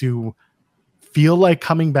Wyatt to feel like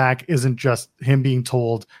coming back isn't just him being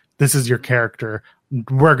told, this is your character,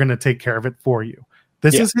 we're going to take care of it for you.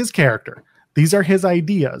 This is his character. These are his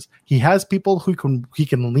ideas. He has people who he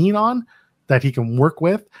can lean on, that he can work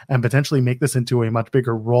with, and potentially make this into a much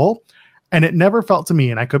bigger role. And it never felt to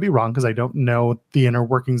me, and I could be wrong because I don't know the inner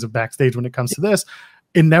workings of backstage when it comes to this,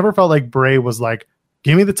 it never felt like Bray was like,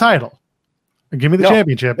 give me the title. Give me the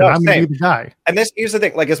championship, and I'm going to be the guy. And here's the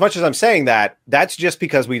thing: like, as much as I'm saying that, that's just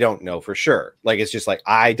because we don't know for sure. Like, it's just like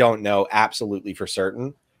I don't know absolutely for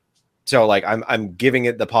certain. So, like, I'm giving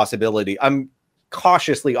it the possibility. I'm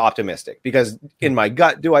cautiously optimistic because in my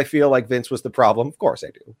gut, do I feel like Vince was the problem? Of course,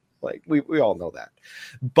 I do. Like, we all know that,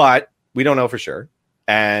 but we don't know for sure.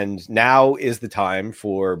 And now is the time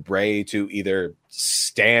for Bray to either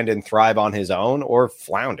stand and thrive on his own or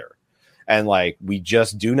flounder. And like, we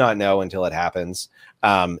just do not know until it happens.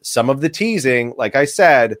 Some of the teasing, like I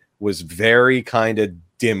said, was very kind of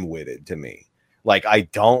dim-witted to me. Like, I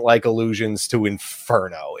don't like allusions to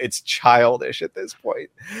Inferno. It's childish at this point.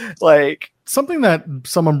 Like, something that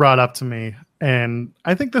someone brought up to me, and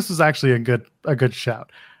I think this was actually a good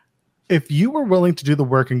shout. If you were willing to do the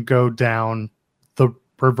work and go down the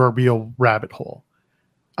proverbial rabbit hole,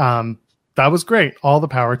 that was great. All the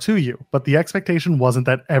power to you. But the expectation wasn't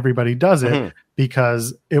that everybody does it,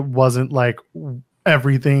 because it wasn't like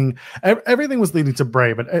everything was leading to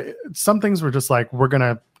Bray. But some things were just like, we're going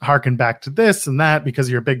to harken back to this and that because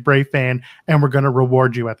you're a big Bray fan, and we're going to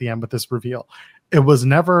reward you at the end with this reveal. It was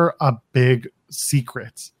never a big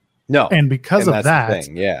secret. No. And because of that,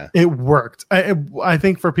 it worked. I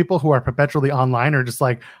think for people who are perpetually online or just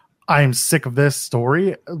like, I am sick of this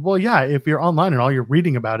story. Well, yeah, if you're online and all you're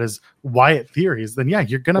reading about is Wyatt theories, then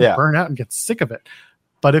you're going to burn out and get sick of it.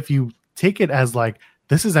 But if you take it as like,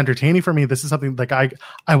 this is entertaining for me, this is something like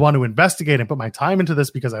I want to investigate and put my time into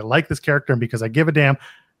this because I like this character and because I give a damn,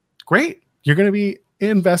 great. You're going to be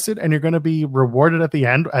invested and you're going to be rewarded at the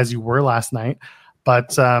end as you were last night.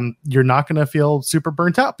 But you're not going to feel super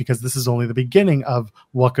burnt out because this is only the beginning of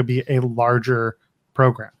what could be a larger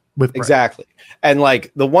program. With Bray. Exactly. And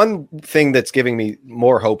like, the one thing that's giving me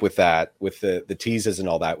more hope with that, with the teases and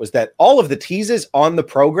all that, was that all of the teases on the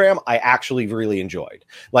program I actually really enjoyed.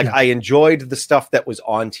 Like, I enjoyed the stuff that was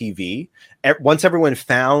on TV. Once everyone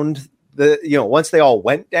found once they all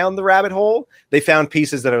went down the rabbit hole, they found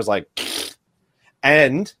pieces that I was like,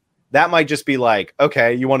 and that might just be like,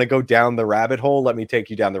 okay, you want to go down the rabbit hole? Let me take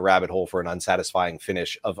you down the rabbit hole for an unsatisfying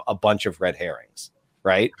finish of a bunch of red herrings.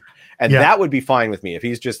 Right. And that would be fine with me if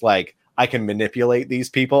he's just like, I can manipulate these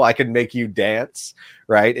people. I can make you dance,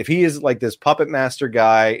 right? If he is like this puppet master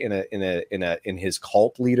guy in his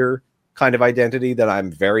cult leader kind of identity, then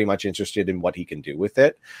I'm very much interested in what he can do with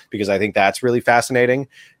it, because I think that's really fascinating.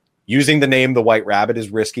 Using the name the White Rabbit is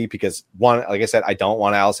risky because, one, like I said, I don't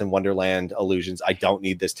want Alice in Wonderland illusions. I don't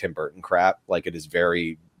need this Tim Burton crap. Like, it is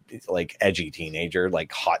very like edgy teenager,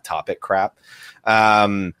 like Hot Topic crap.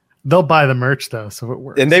 They'll buy the merch though, so it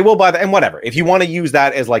works. And they will buy that. And whatever. If you want to use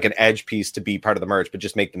that as like an edge piece to be part of the merch, but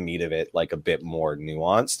just make the meat of it like a bit more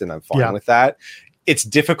nuanced, and I'm fine with that. It's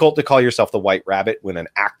difficult to call yourself the White Rabbit when an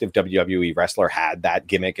active WWE wrestler had that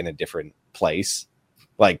gimmick in a different place.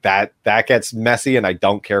 Like, that gets messy, and I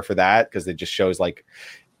don't care for that, because it just shows like,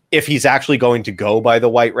 if he's actually going to go by the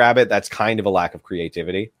White Rabbit, that's kind of a lack of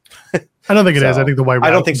creativity. I don't think it is. I think the White Rabbit.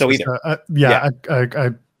 I don't think so either.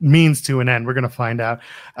 A means to an end. We're going to find out.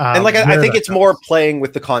 And like, I think it's more playing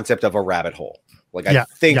with the concept of a rabbit hole. Like, I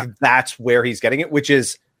think that's where he's getting it, which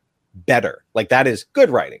is better. Like, that is good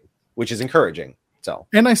writing, which is encouraging. So,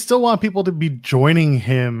 and I still want people to be joining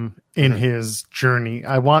him in his journey.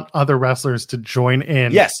 I want other wrestlers to join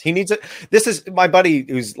in. Yes, he needs it. This is my buddy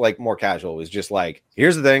who's like more casual, is just like,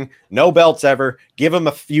 here's the thing, no belts ever. Give him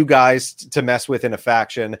a few guys to mess with in a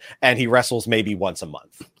faction, and he wrestles maybe once a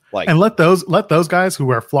month. Like, and let those guys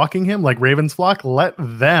who are flocking him, like Ravens flock, let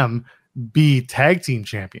them be tag team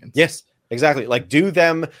champions. Yes, exactly. Like, do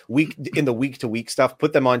them week to week stuff.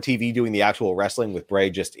 Put them on TV doing the actual wrestling with Bray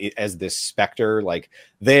just as this specter, like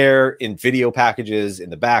there in video packages in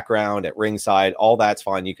the background at ringside. All that's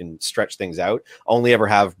fine. You can stretch things out. Only ever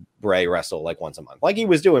have Bray wrestle like once a month, like he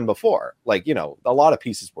was doing before. Like, a lot of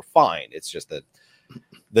pieces were fine. It's just that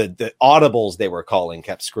the audibles they were calling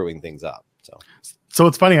kept screwing things up. So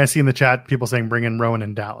it's funny. I see in the chat people saying bring in Rowan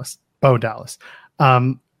and Bo Dallas.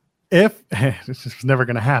 If it's never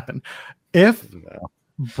going to happen, if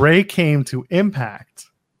Bray came to Impact,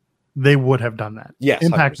 they would have done that. Yes,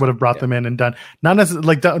 Impact would have brought them in and done not necessarily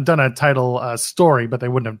like done a title story, but they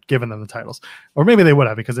wouldn't have given them the titles, or maybe they would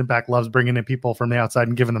have, because Impact loves bringing in people from the outside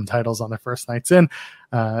and giving them titles on their first nights in.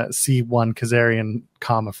 C1 Kazarian,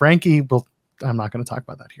 Frankie. I'm not going to talk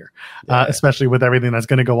about that here, especially with everything that's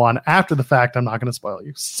going to go on after the fact. I'm not going to spoil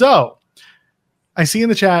you. So I see in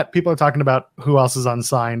the chat, people are talking about who else is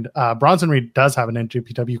unsigned. Bronson Reed does have an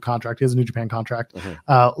NJPW contract. He has a New Japan contract.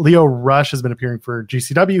 Leo Rush has been appearing for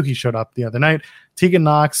GCW. He showed up the other night. Tegan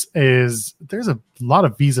Knox there's a lot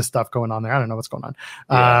of visa stuff going on there. I don't know what's going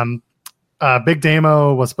on. Big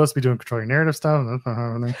Damo was supposed to be doing controlling narrative stuff.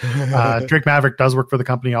 Drake Maverick does work for the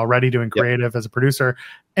company already, doing creative as a producer,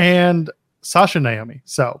 and Sasha Naomi.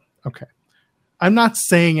 So, okay. I'm not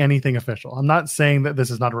saying anything official. I'm not saying that this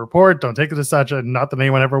is not a report. Don't take it as such. Not that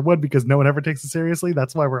anyone ever would, because no one ever takes it seriously.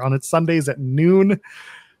 That's why we're on it Sundays at noon.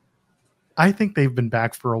 I think they've been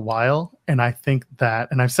back for a while. And I think that,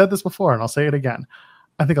 and I've said this before, and I'll say it again,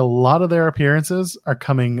 I think a lot of their appearances are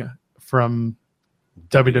coming from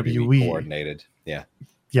WWE coordinated. Yeah.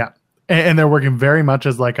 Yeah. And they're working very much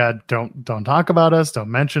as like a don't talk about us, don't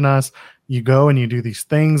mention us. You go and you do these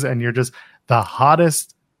things, and you're just the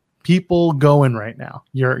hottest people going right now.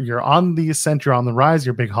 You're on the ascent, you're on the rise,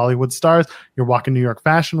 you're big Hollywood stars, you're walking New York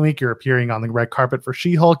Fashion Week, you're appearing on the red carpet for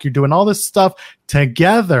She-Hulk, you're doing all this stuff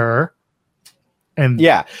together. And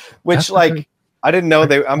yeah, which like I didn't know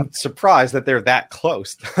I'm surprised that they're that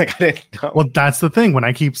close. Like I didn't know. Well, that's the thing. When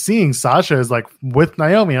I keep seeing Sasha is like with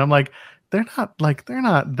Naomi, I'm like, they're not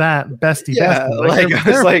that bestie.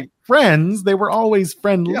 It's like friends. They were always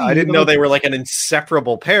friendly. Yeah, I didn't know they were like an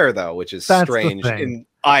inseparable pair though, which is strange in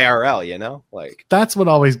IRL, you know? Like that's what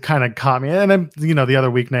always kind of caught me. And then, the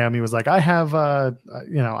other week Naomi was like, I have I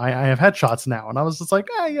have headshots now. And I was just like,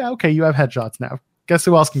 yeah, okay, you have headshots now. Guess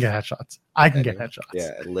who else can get headshots? I can get headshots.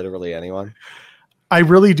 Yeah, literally anyone. I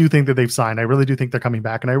really do think that they've signed. I really do think they're coming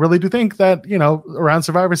back. And I really do think that, around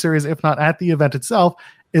Survivor Series, if not at the event itself,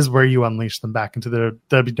 is where you unleash them back into the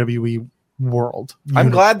WWE world.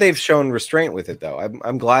 I'm glad they've shown restraint with it, though.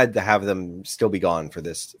 I'm glad to have them still be gone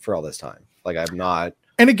for all this time. Like, I'm not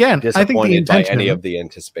disappointed I think the intention, by any of the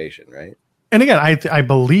anticipation, right? And again, I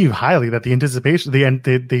believe highly that the anticipation,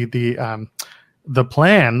 the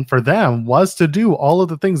plan for them was to do all of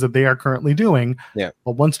the things that they are currently doing. Yeah.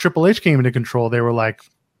 But once Triple H came into control, they were like,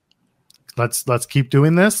 let's keep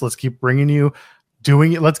doing this. Let's keep bringing you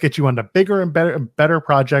doing it. Let's get you onto bigger and better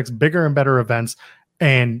projects, bigger and better events.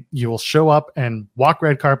 And you will show up and walk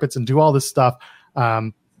red carpets and do all this stuff.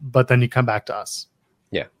 But then you come back to us.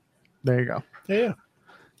 Yeah. There you go. Yeah.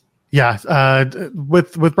 Yeah,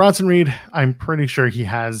 with Bronson Reed, I'm pretty sure he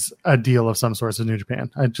has a deal of some sort with New Japan.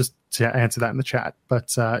 I just to answer that in the chat,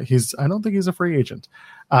 but I don't think he's a free agent,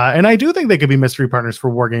 and I do think they could be mystery partners for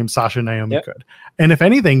War Games. Sasha and Naomi could, and if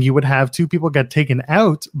anything, you would have two people get taken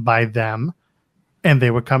out by them, and they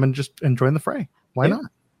would come and just join the fray. Why not?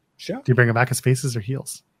 Sure. Do you bring them back as faces or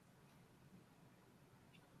heels?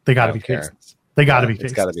 They got to be faces. They got to be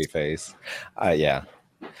faces. It's got to be face. Yeah.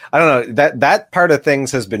 I don't know, that part of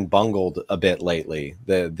things has been bungled a bit lately.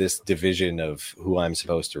 This division of who I'm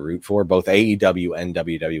supposed to root for, both AEW and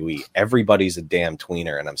WWE. Everybody's a damn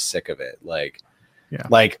tweener, and I'm sick of it. Like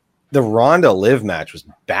the Ronda Liv match was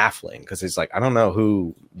baffling because it's like I don't know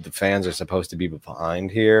who the fans are supposed to be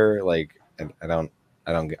behind here. Like I don't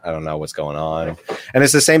know what's going on. And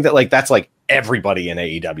it's the same that that's like everybody in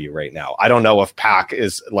AEW right now. I don't know if Pac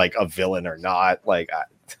is like a villain or not.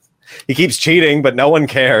 He keeps cheating, but no one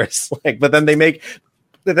cares. But then they make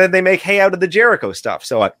hay out of the Jericho stuff.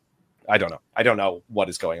 So I don't know. I don't know what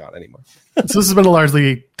is going on anymore. So this has been a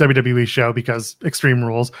largely WWE show because Extreme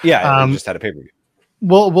Rules. Yeah, we just had a pay-per-view.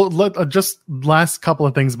 We'll let just last couple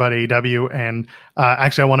of things about AEW, and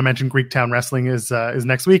actually I want to mention Greektown Wrestling is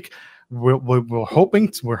next week. We're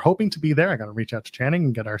hoping to be there. I got to reach out to Channing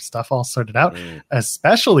and get our stuff all sorted out,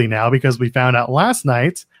 especially now because we found out last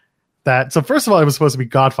night. So first of all, it was supposed to be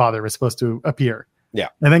Godfather was supposed to appear. Yeah.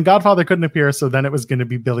 And then Godfather couldn't appear. So then it was going to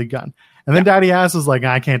be Billy Gunn. And then Daddy Ass was like,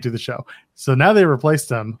 I can't do the show. So now they replaced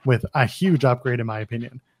him with a huge upgrade, in my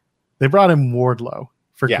opinion. They brought in Wardlow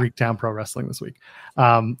for Greektown Pro Wrestling this week.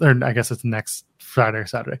 Or I guess it's next Friday or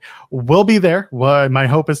Saturday. We'll be there. My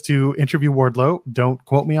hope is to interview Wardlow. Don't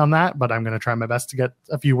quote me on that, but I'm going to try my best to get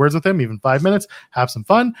a few words with him, even 5 minutes, have some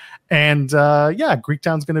fun. And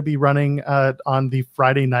Greektown's going to be running on the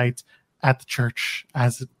Friday night at the church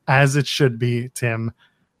as it should be, Tim.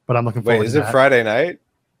 But I'm looking forward to that. Is it Friday night?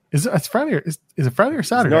 Is it Friday or is it Friday or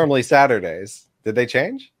Saturday? It's normally Saturdays. Did they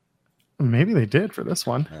change? Maybe they did for this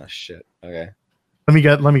one. Oh shit. Okay. Let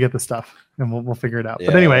me get the stuff and we'll figure it out.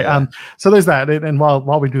 But anyway, so there's that. And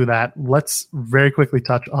while we do that, let's very quickly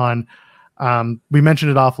touch on we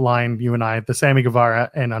mentioned it offline, you and I, the Sammy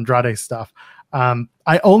Guevara and Andrade stuff.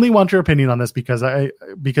 I only want your opinion on this because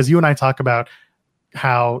you and I talk about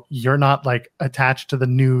how you're not attached to the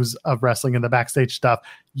news of wrestling and the backstage stuff.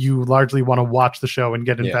 You largely want to watch the show and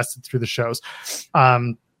get invested through the shows.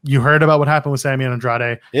 You heard about what happened with Sammy and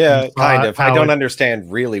Andrade. Yeah, kind of. I don't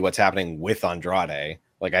understand really what's happening with Andrade.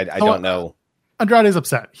 I don't know. Andrade's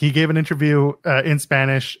upset. He gave an interview in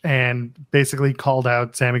Spanish and basically called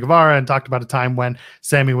out Sammy Guevara and talked about a time when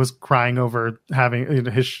Sammy was crying over having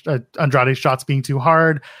his Andrade's shots being too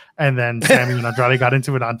hard. And then Sammy and Andrade got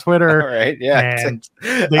into it on Twitter. All right. Yeah. And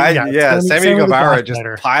Sammy Guevara just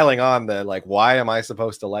piling on the, like, why am I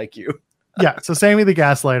supposed to like you? Yeah. So Sammy the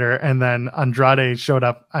gaslighter. And then Andrade showed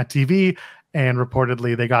up at TV and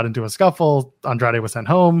reportedly they got into a scuffle. Andrade was sent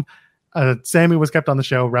home. Sammy was kept on the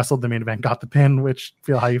show, wrestled the main event, got the pin, which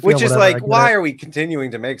feel how you feel. Which is like, why are we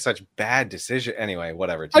continuing to make such bad decisions? Anyway,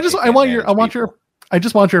 whatever. I just want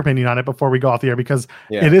your opinion on it before we go off the air, because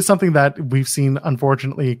it is something that we've seen,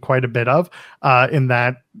 unfortunately, quite a bit of, in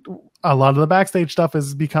that a lot of the backstage stuff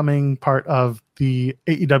is becoming part of the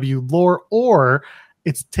AEW lore, or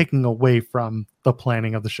it's taking away from the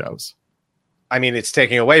planning of the shows. I mean, it's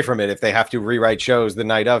taking away from it if they have to rewrite shows the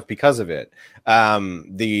night of because of it.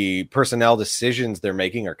 The personnel decisions they're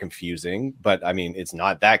making are confusing, but I mean, it's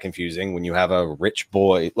not that confusing when you have a rich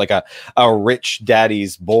boy, like a rich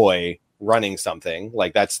daddy's boy running something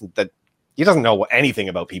like that. He doesn't know anything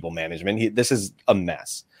about people management. This is a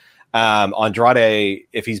mess. Andrade,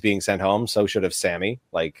 if he's being sent home, so should have Sammy.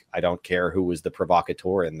 Like, I don't care who was the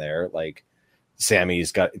provocateur in there. Like, Sammy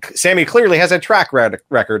clearly has a track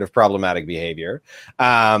record of problematic behavior.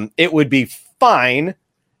 It would be fine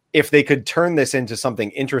if they could turn this into something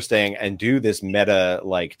interesting and do this meta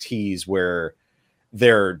like tease where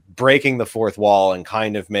they're breaking the fourth wall and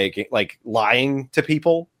kind of making, like, lying to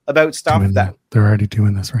people about stuff. They're already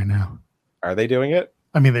doing this right now. Are they doing it?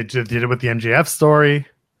 I mean, they did it with the MJF story.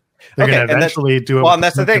 They're going to eventually do it. Well, and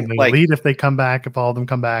that's the thing. Like, lead if they come back, if all of them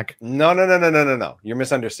come back. No. You're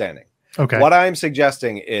misunderstanding. Okay. What I'm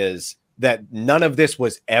suggesting is that none of this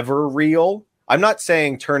was ever real. I'm not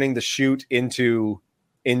saying turning the shoot into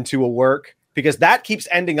a work, because that keeps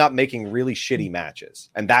ending up making really shitty matches.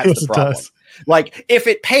 And that's the problem. Like, if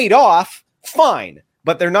it paid off, fine,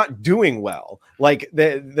 but they're not doing well. Like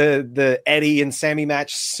the Eddie and Sammy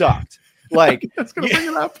match sucked. Like, that's going to bring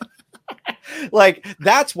it up. Like,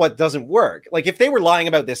 that's what doesn't work. Like, if they were lying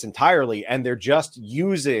about this entirely and they're just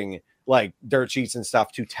using like dirt sheets and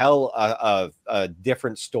stuff to tell a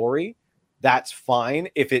different story, that's fine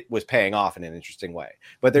if it was paying off in an interesting way.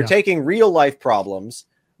 But they're taking real life problems,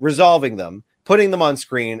 resolving them, putting them on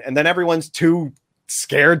screen, and then everyone's too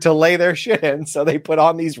scared to lay their shit in, so they put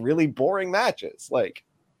on these really boring matches, like,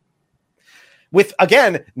 with,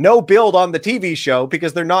 again, no build on the TV show,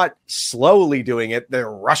 because they're not slowly doing it.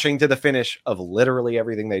 They're rushing to the finish of literally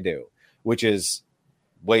everything they do, which is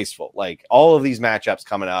wasteful. Like, all of these matchups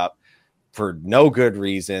coming up for no good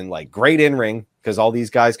reason, like, great in-ring because all these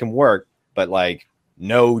guys can work, but like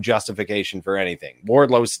no justification for anything.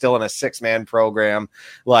 Wardlow's still in a 6-man program.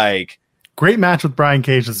 Like, great match with Brian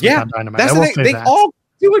Cage this week on Dynamite. That's the thing. They all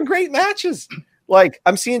doing great matches. Like,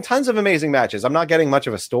 I'm seeing tons of amazing matches. I'm not getting much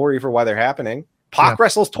of a story for why they're happening. Pac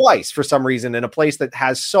wrestles twice for some reason in a place that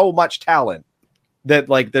has so much talent that,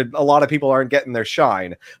 like, a lot of people aren't getting their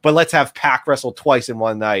shine, but let's have Pac wrestle twice in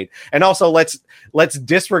one night. And also let's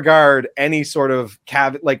disregard any sort of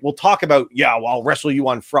like, we'll talk about, I'll wrestle you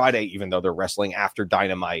on Friday, even though they're wrestling after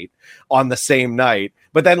Dynamite on the same night.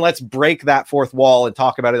 But then let's break that fourth wall and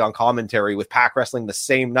talk about it on commentary with Pac wrestling the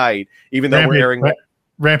same night, even though we're airing.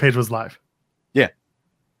 Rampage was live. Yeah.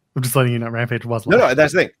 I'm just letting you know, Rampage was live. No,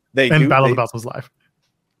 that's the thing. Battle of the Belts was live.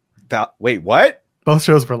 Wait, what? Both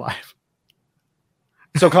shows were live.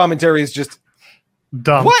 So commentary is just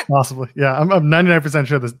dumb. What? Possibly. Yeah, I'm 99%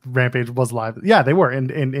 sure this Rampage was live. Yeah, they were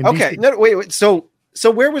in okay. DC. No, wait. So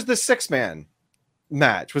where was the 6-man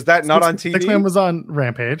match? Was that not on TV? 6-man was on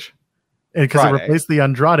Rampage because it replaced the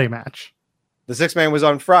Andrade match. The 6-man was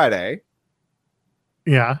on Friday.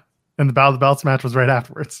 Yeah, and the Battle of the Belts match was right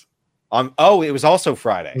afterwards. It was also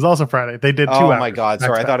Friday. It was also Friday. They did 2 hours. Oh hours. My God!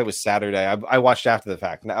 Sorry, I thought it was Saturday. I watched after the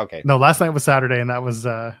fact. No, okay. No, last night was Saturday, and that was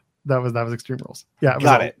Extreme Rules. Yeah,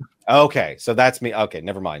 got it. Okay, so that's me. Okay,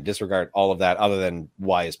 never mind. Disregard all of that. Other than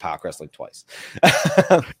why is Pac wrestling twice?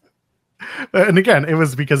 And again, it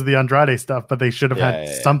was because of the Andrade stuff, but they should have had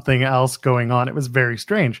something else going on. It was very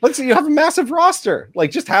strange. Let's see. You have a massive roster.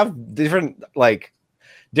 Like, just have different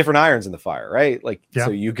irons in the fire, right? Like,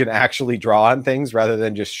 so you can actually draw on things rather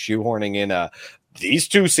than just shoehorning in these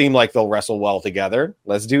two seem like they'll wrestle well together.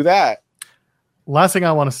 Let's do that. Last thing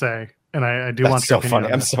I want to say, and I do want to. So funny.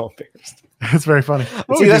 I'm so embarrassed. It's very funny.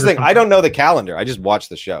 See, that's the thing. I don't know the calendar. I just watch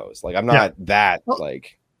the shows. Like, I'm not that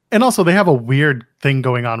like. And also, they have a weird thing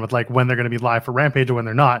going on with like when they're going to be live for Rampage or when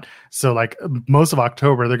they're not. So, like, most of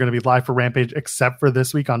October, they're going to be live for Rampage, except for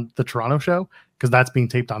this week on the Toronto show, because that's being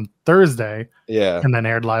taped on Thursday. Yeah, and then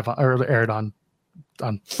aired on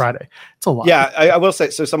on Friday. It's a lot. Yeah, I will say,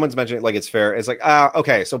 so someone's mentioning like it's fair. It's like,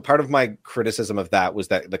 okay. So part of my criticism of that was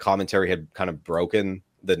that the commentary had kind of broken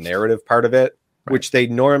the narrative part of it, right, which they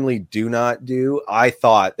normally do not do. I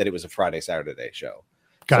thought that it was a Friday, Saturday show.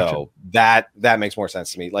 Gotcha. So that makes more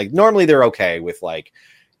sense to me. Like normally they're okay with like,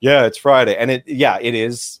 yeah, it's Friday. And it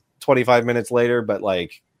is 25 minutes later, but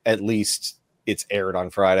like at least it's aired on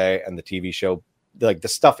Friday and the TV show, like the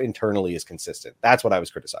stuff internally is consistent. That's what I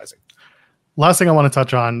was criticizing. Last thing I want to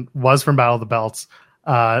touch on was from Battle of the Belts.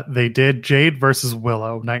 They did Jade versus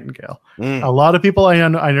Willow Nightingale. A lot of people, I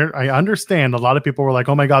understand. A lot of people were like,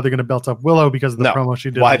 "Oh my god, they're going to belt up Willow because of the promo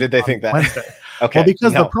she did." Why did they think that? Wednesday. Okay, well,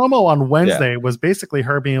 because the promo on Wednesday was basically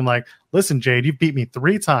her being like, "Listen, Jade, you beat me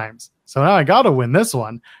 3 times, so now I got to win this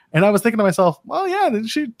one." And I was thinking to myself, "Well, yeah,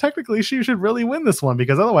 she should really win this one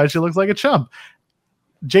because otherwise she looks like a chump."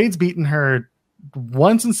 Jade's beaten her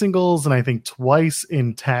once in singles and I think twice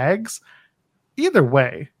in tags. Either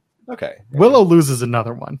way, okay, Willow loses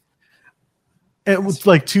another one. It was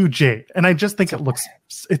like to Jade, and I just think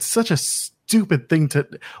it's such a stupid thing to.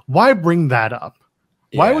 Why bring that up?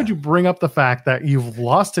 Yeah. Why would you bring up the fact that you've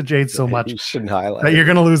lost to Jade so much that you're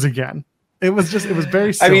going to lose again? It was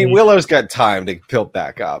very silly. I mean, Willow's got time to build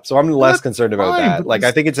back up, so I'm less concerned about that. Like,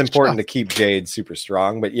 I think it's important to keep Jade super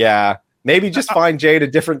strong, but yeah. Maybe just find Jade a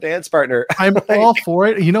different dance partner. I'm all for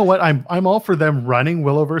it. You know what? I'm all for them running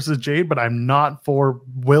Willow versus Jade, but I'm not for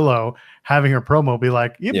Willow having her promo be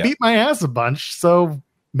like, "You beat my ass a bunch, so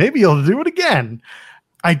maybe you'll do it again."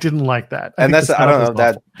 I didn't like that. And I don't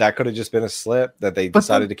know, that could have just been a slip that they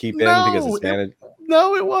decided to keep in because it's managed.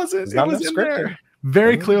 No, it wasn't. It was in there.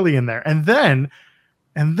 Very clearly in there. And then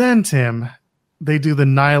Tim, they do the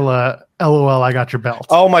Nyla LOL, I got your belt.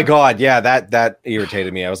 Oh my god, yeah, that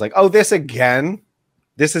irritated me. I was like, oh, this again?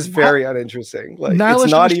 This is very uninteresting. Like, Nyla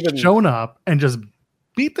it's not even shown up and just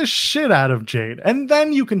beat the shit out of Jade, and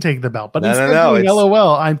then you can take the belt. But instead of doing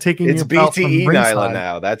LOL, I'm taking your belt from BTE ringside. Nyla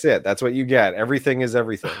now. That's it. That's what you get. Everything is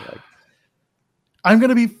everything. Like, I'm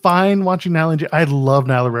gonna be fine watching Nyla and Jade. I love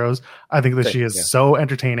Nyla Rose. I think that she is so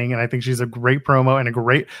entertaining, and I think she's a great promo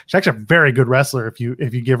and she's actually a very good wrestler if you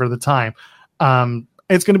give her the time.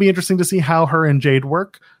 It's going to be interesting to see how her and Jade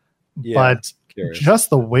work, but just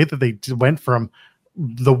the way that they went from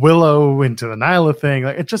the Willow into the Nyla thing,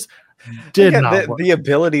 like, it just did not work. The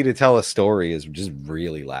ability to tell a story is just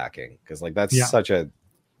really lacking because like that's such a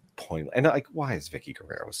point. And like, why is Vicky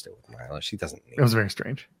Guerrero still with Nyla? She doesn't need it. Was very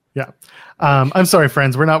strange. Yeah. I'm sorry,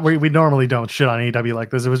 friends. We normally don't shit on AEW like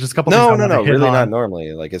this. It was just a couple things. No, really not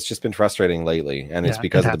normally. Like, it's just been frustrating lately. And it's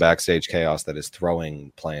because of the backstage chaos that is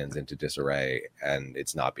throwing plans into disarray and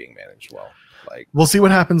it's not being managed well. Like, we'll see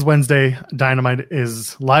what happens Wednesday. Dynamite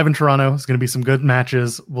is live in Toronto. It's going to be some good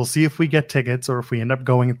matches. We'll see if we get tickets or if we end up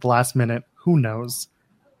going at the last minute. Who knows?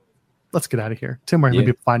 Let's get out of here. Tim, where can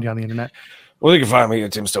people find you on the internet? Well, you can find me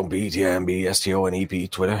at Tim Stone B, TMB,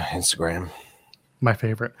 STONEP, Twitter, Instagram. My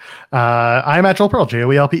favorite. I'm at Joel Pearl,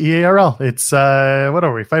 JOELPEARL. It's what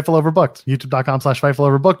are we? Fightful Overbooked. YouTube.com/Fightful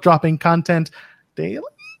Overbooked. Dropping content daily.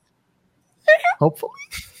 Hopefully.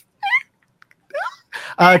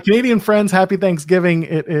 Canadian friends, happy Thanksgiving.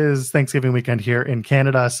 It is Thanksgiving weekend here in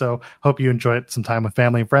Canada, so hope you enjoyed some time with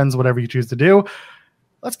family and friends, whatever you choose to do.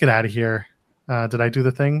 Let's get out of here. Did I do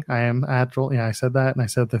the thing? I am at Joel. Yeah, I said that, and I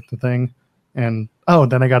said the thing. And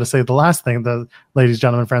then I got to say the last thing, the ladies,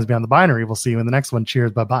 gentlemen, friends beyond the binary. We'll see you in the next one.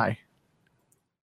 Cheers. Bye-bye.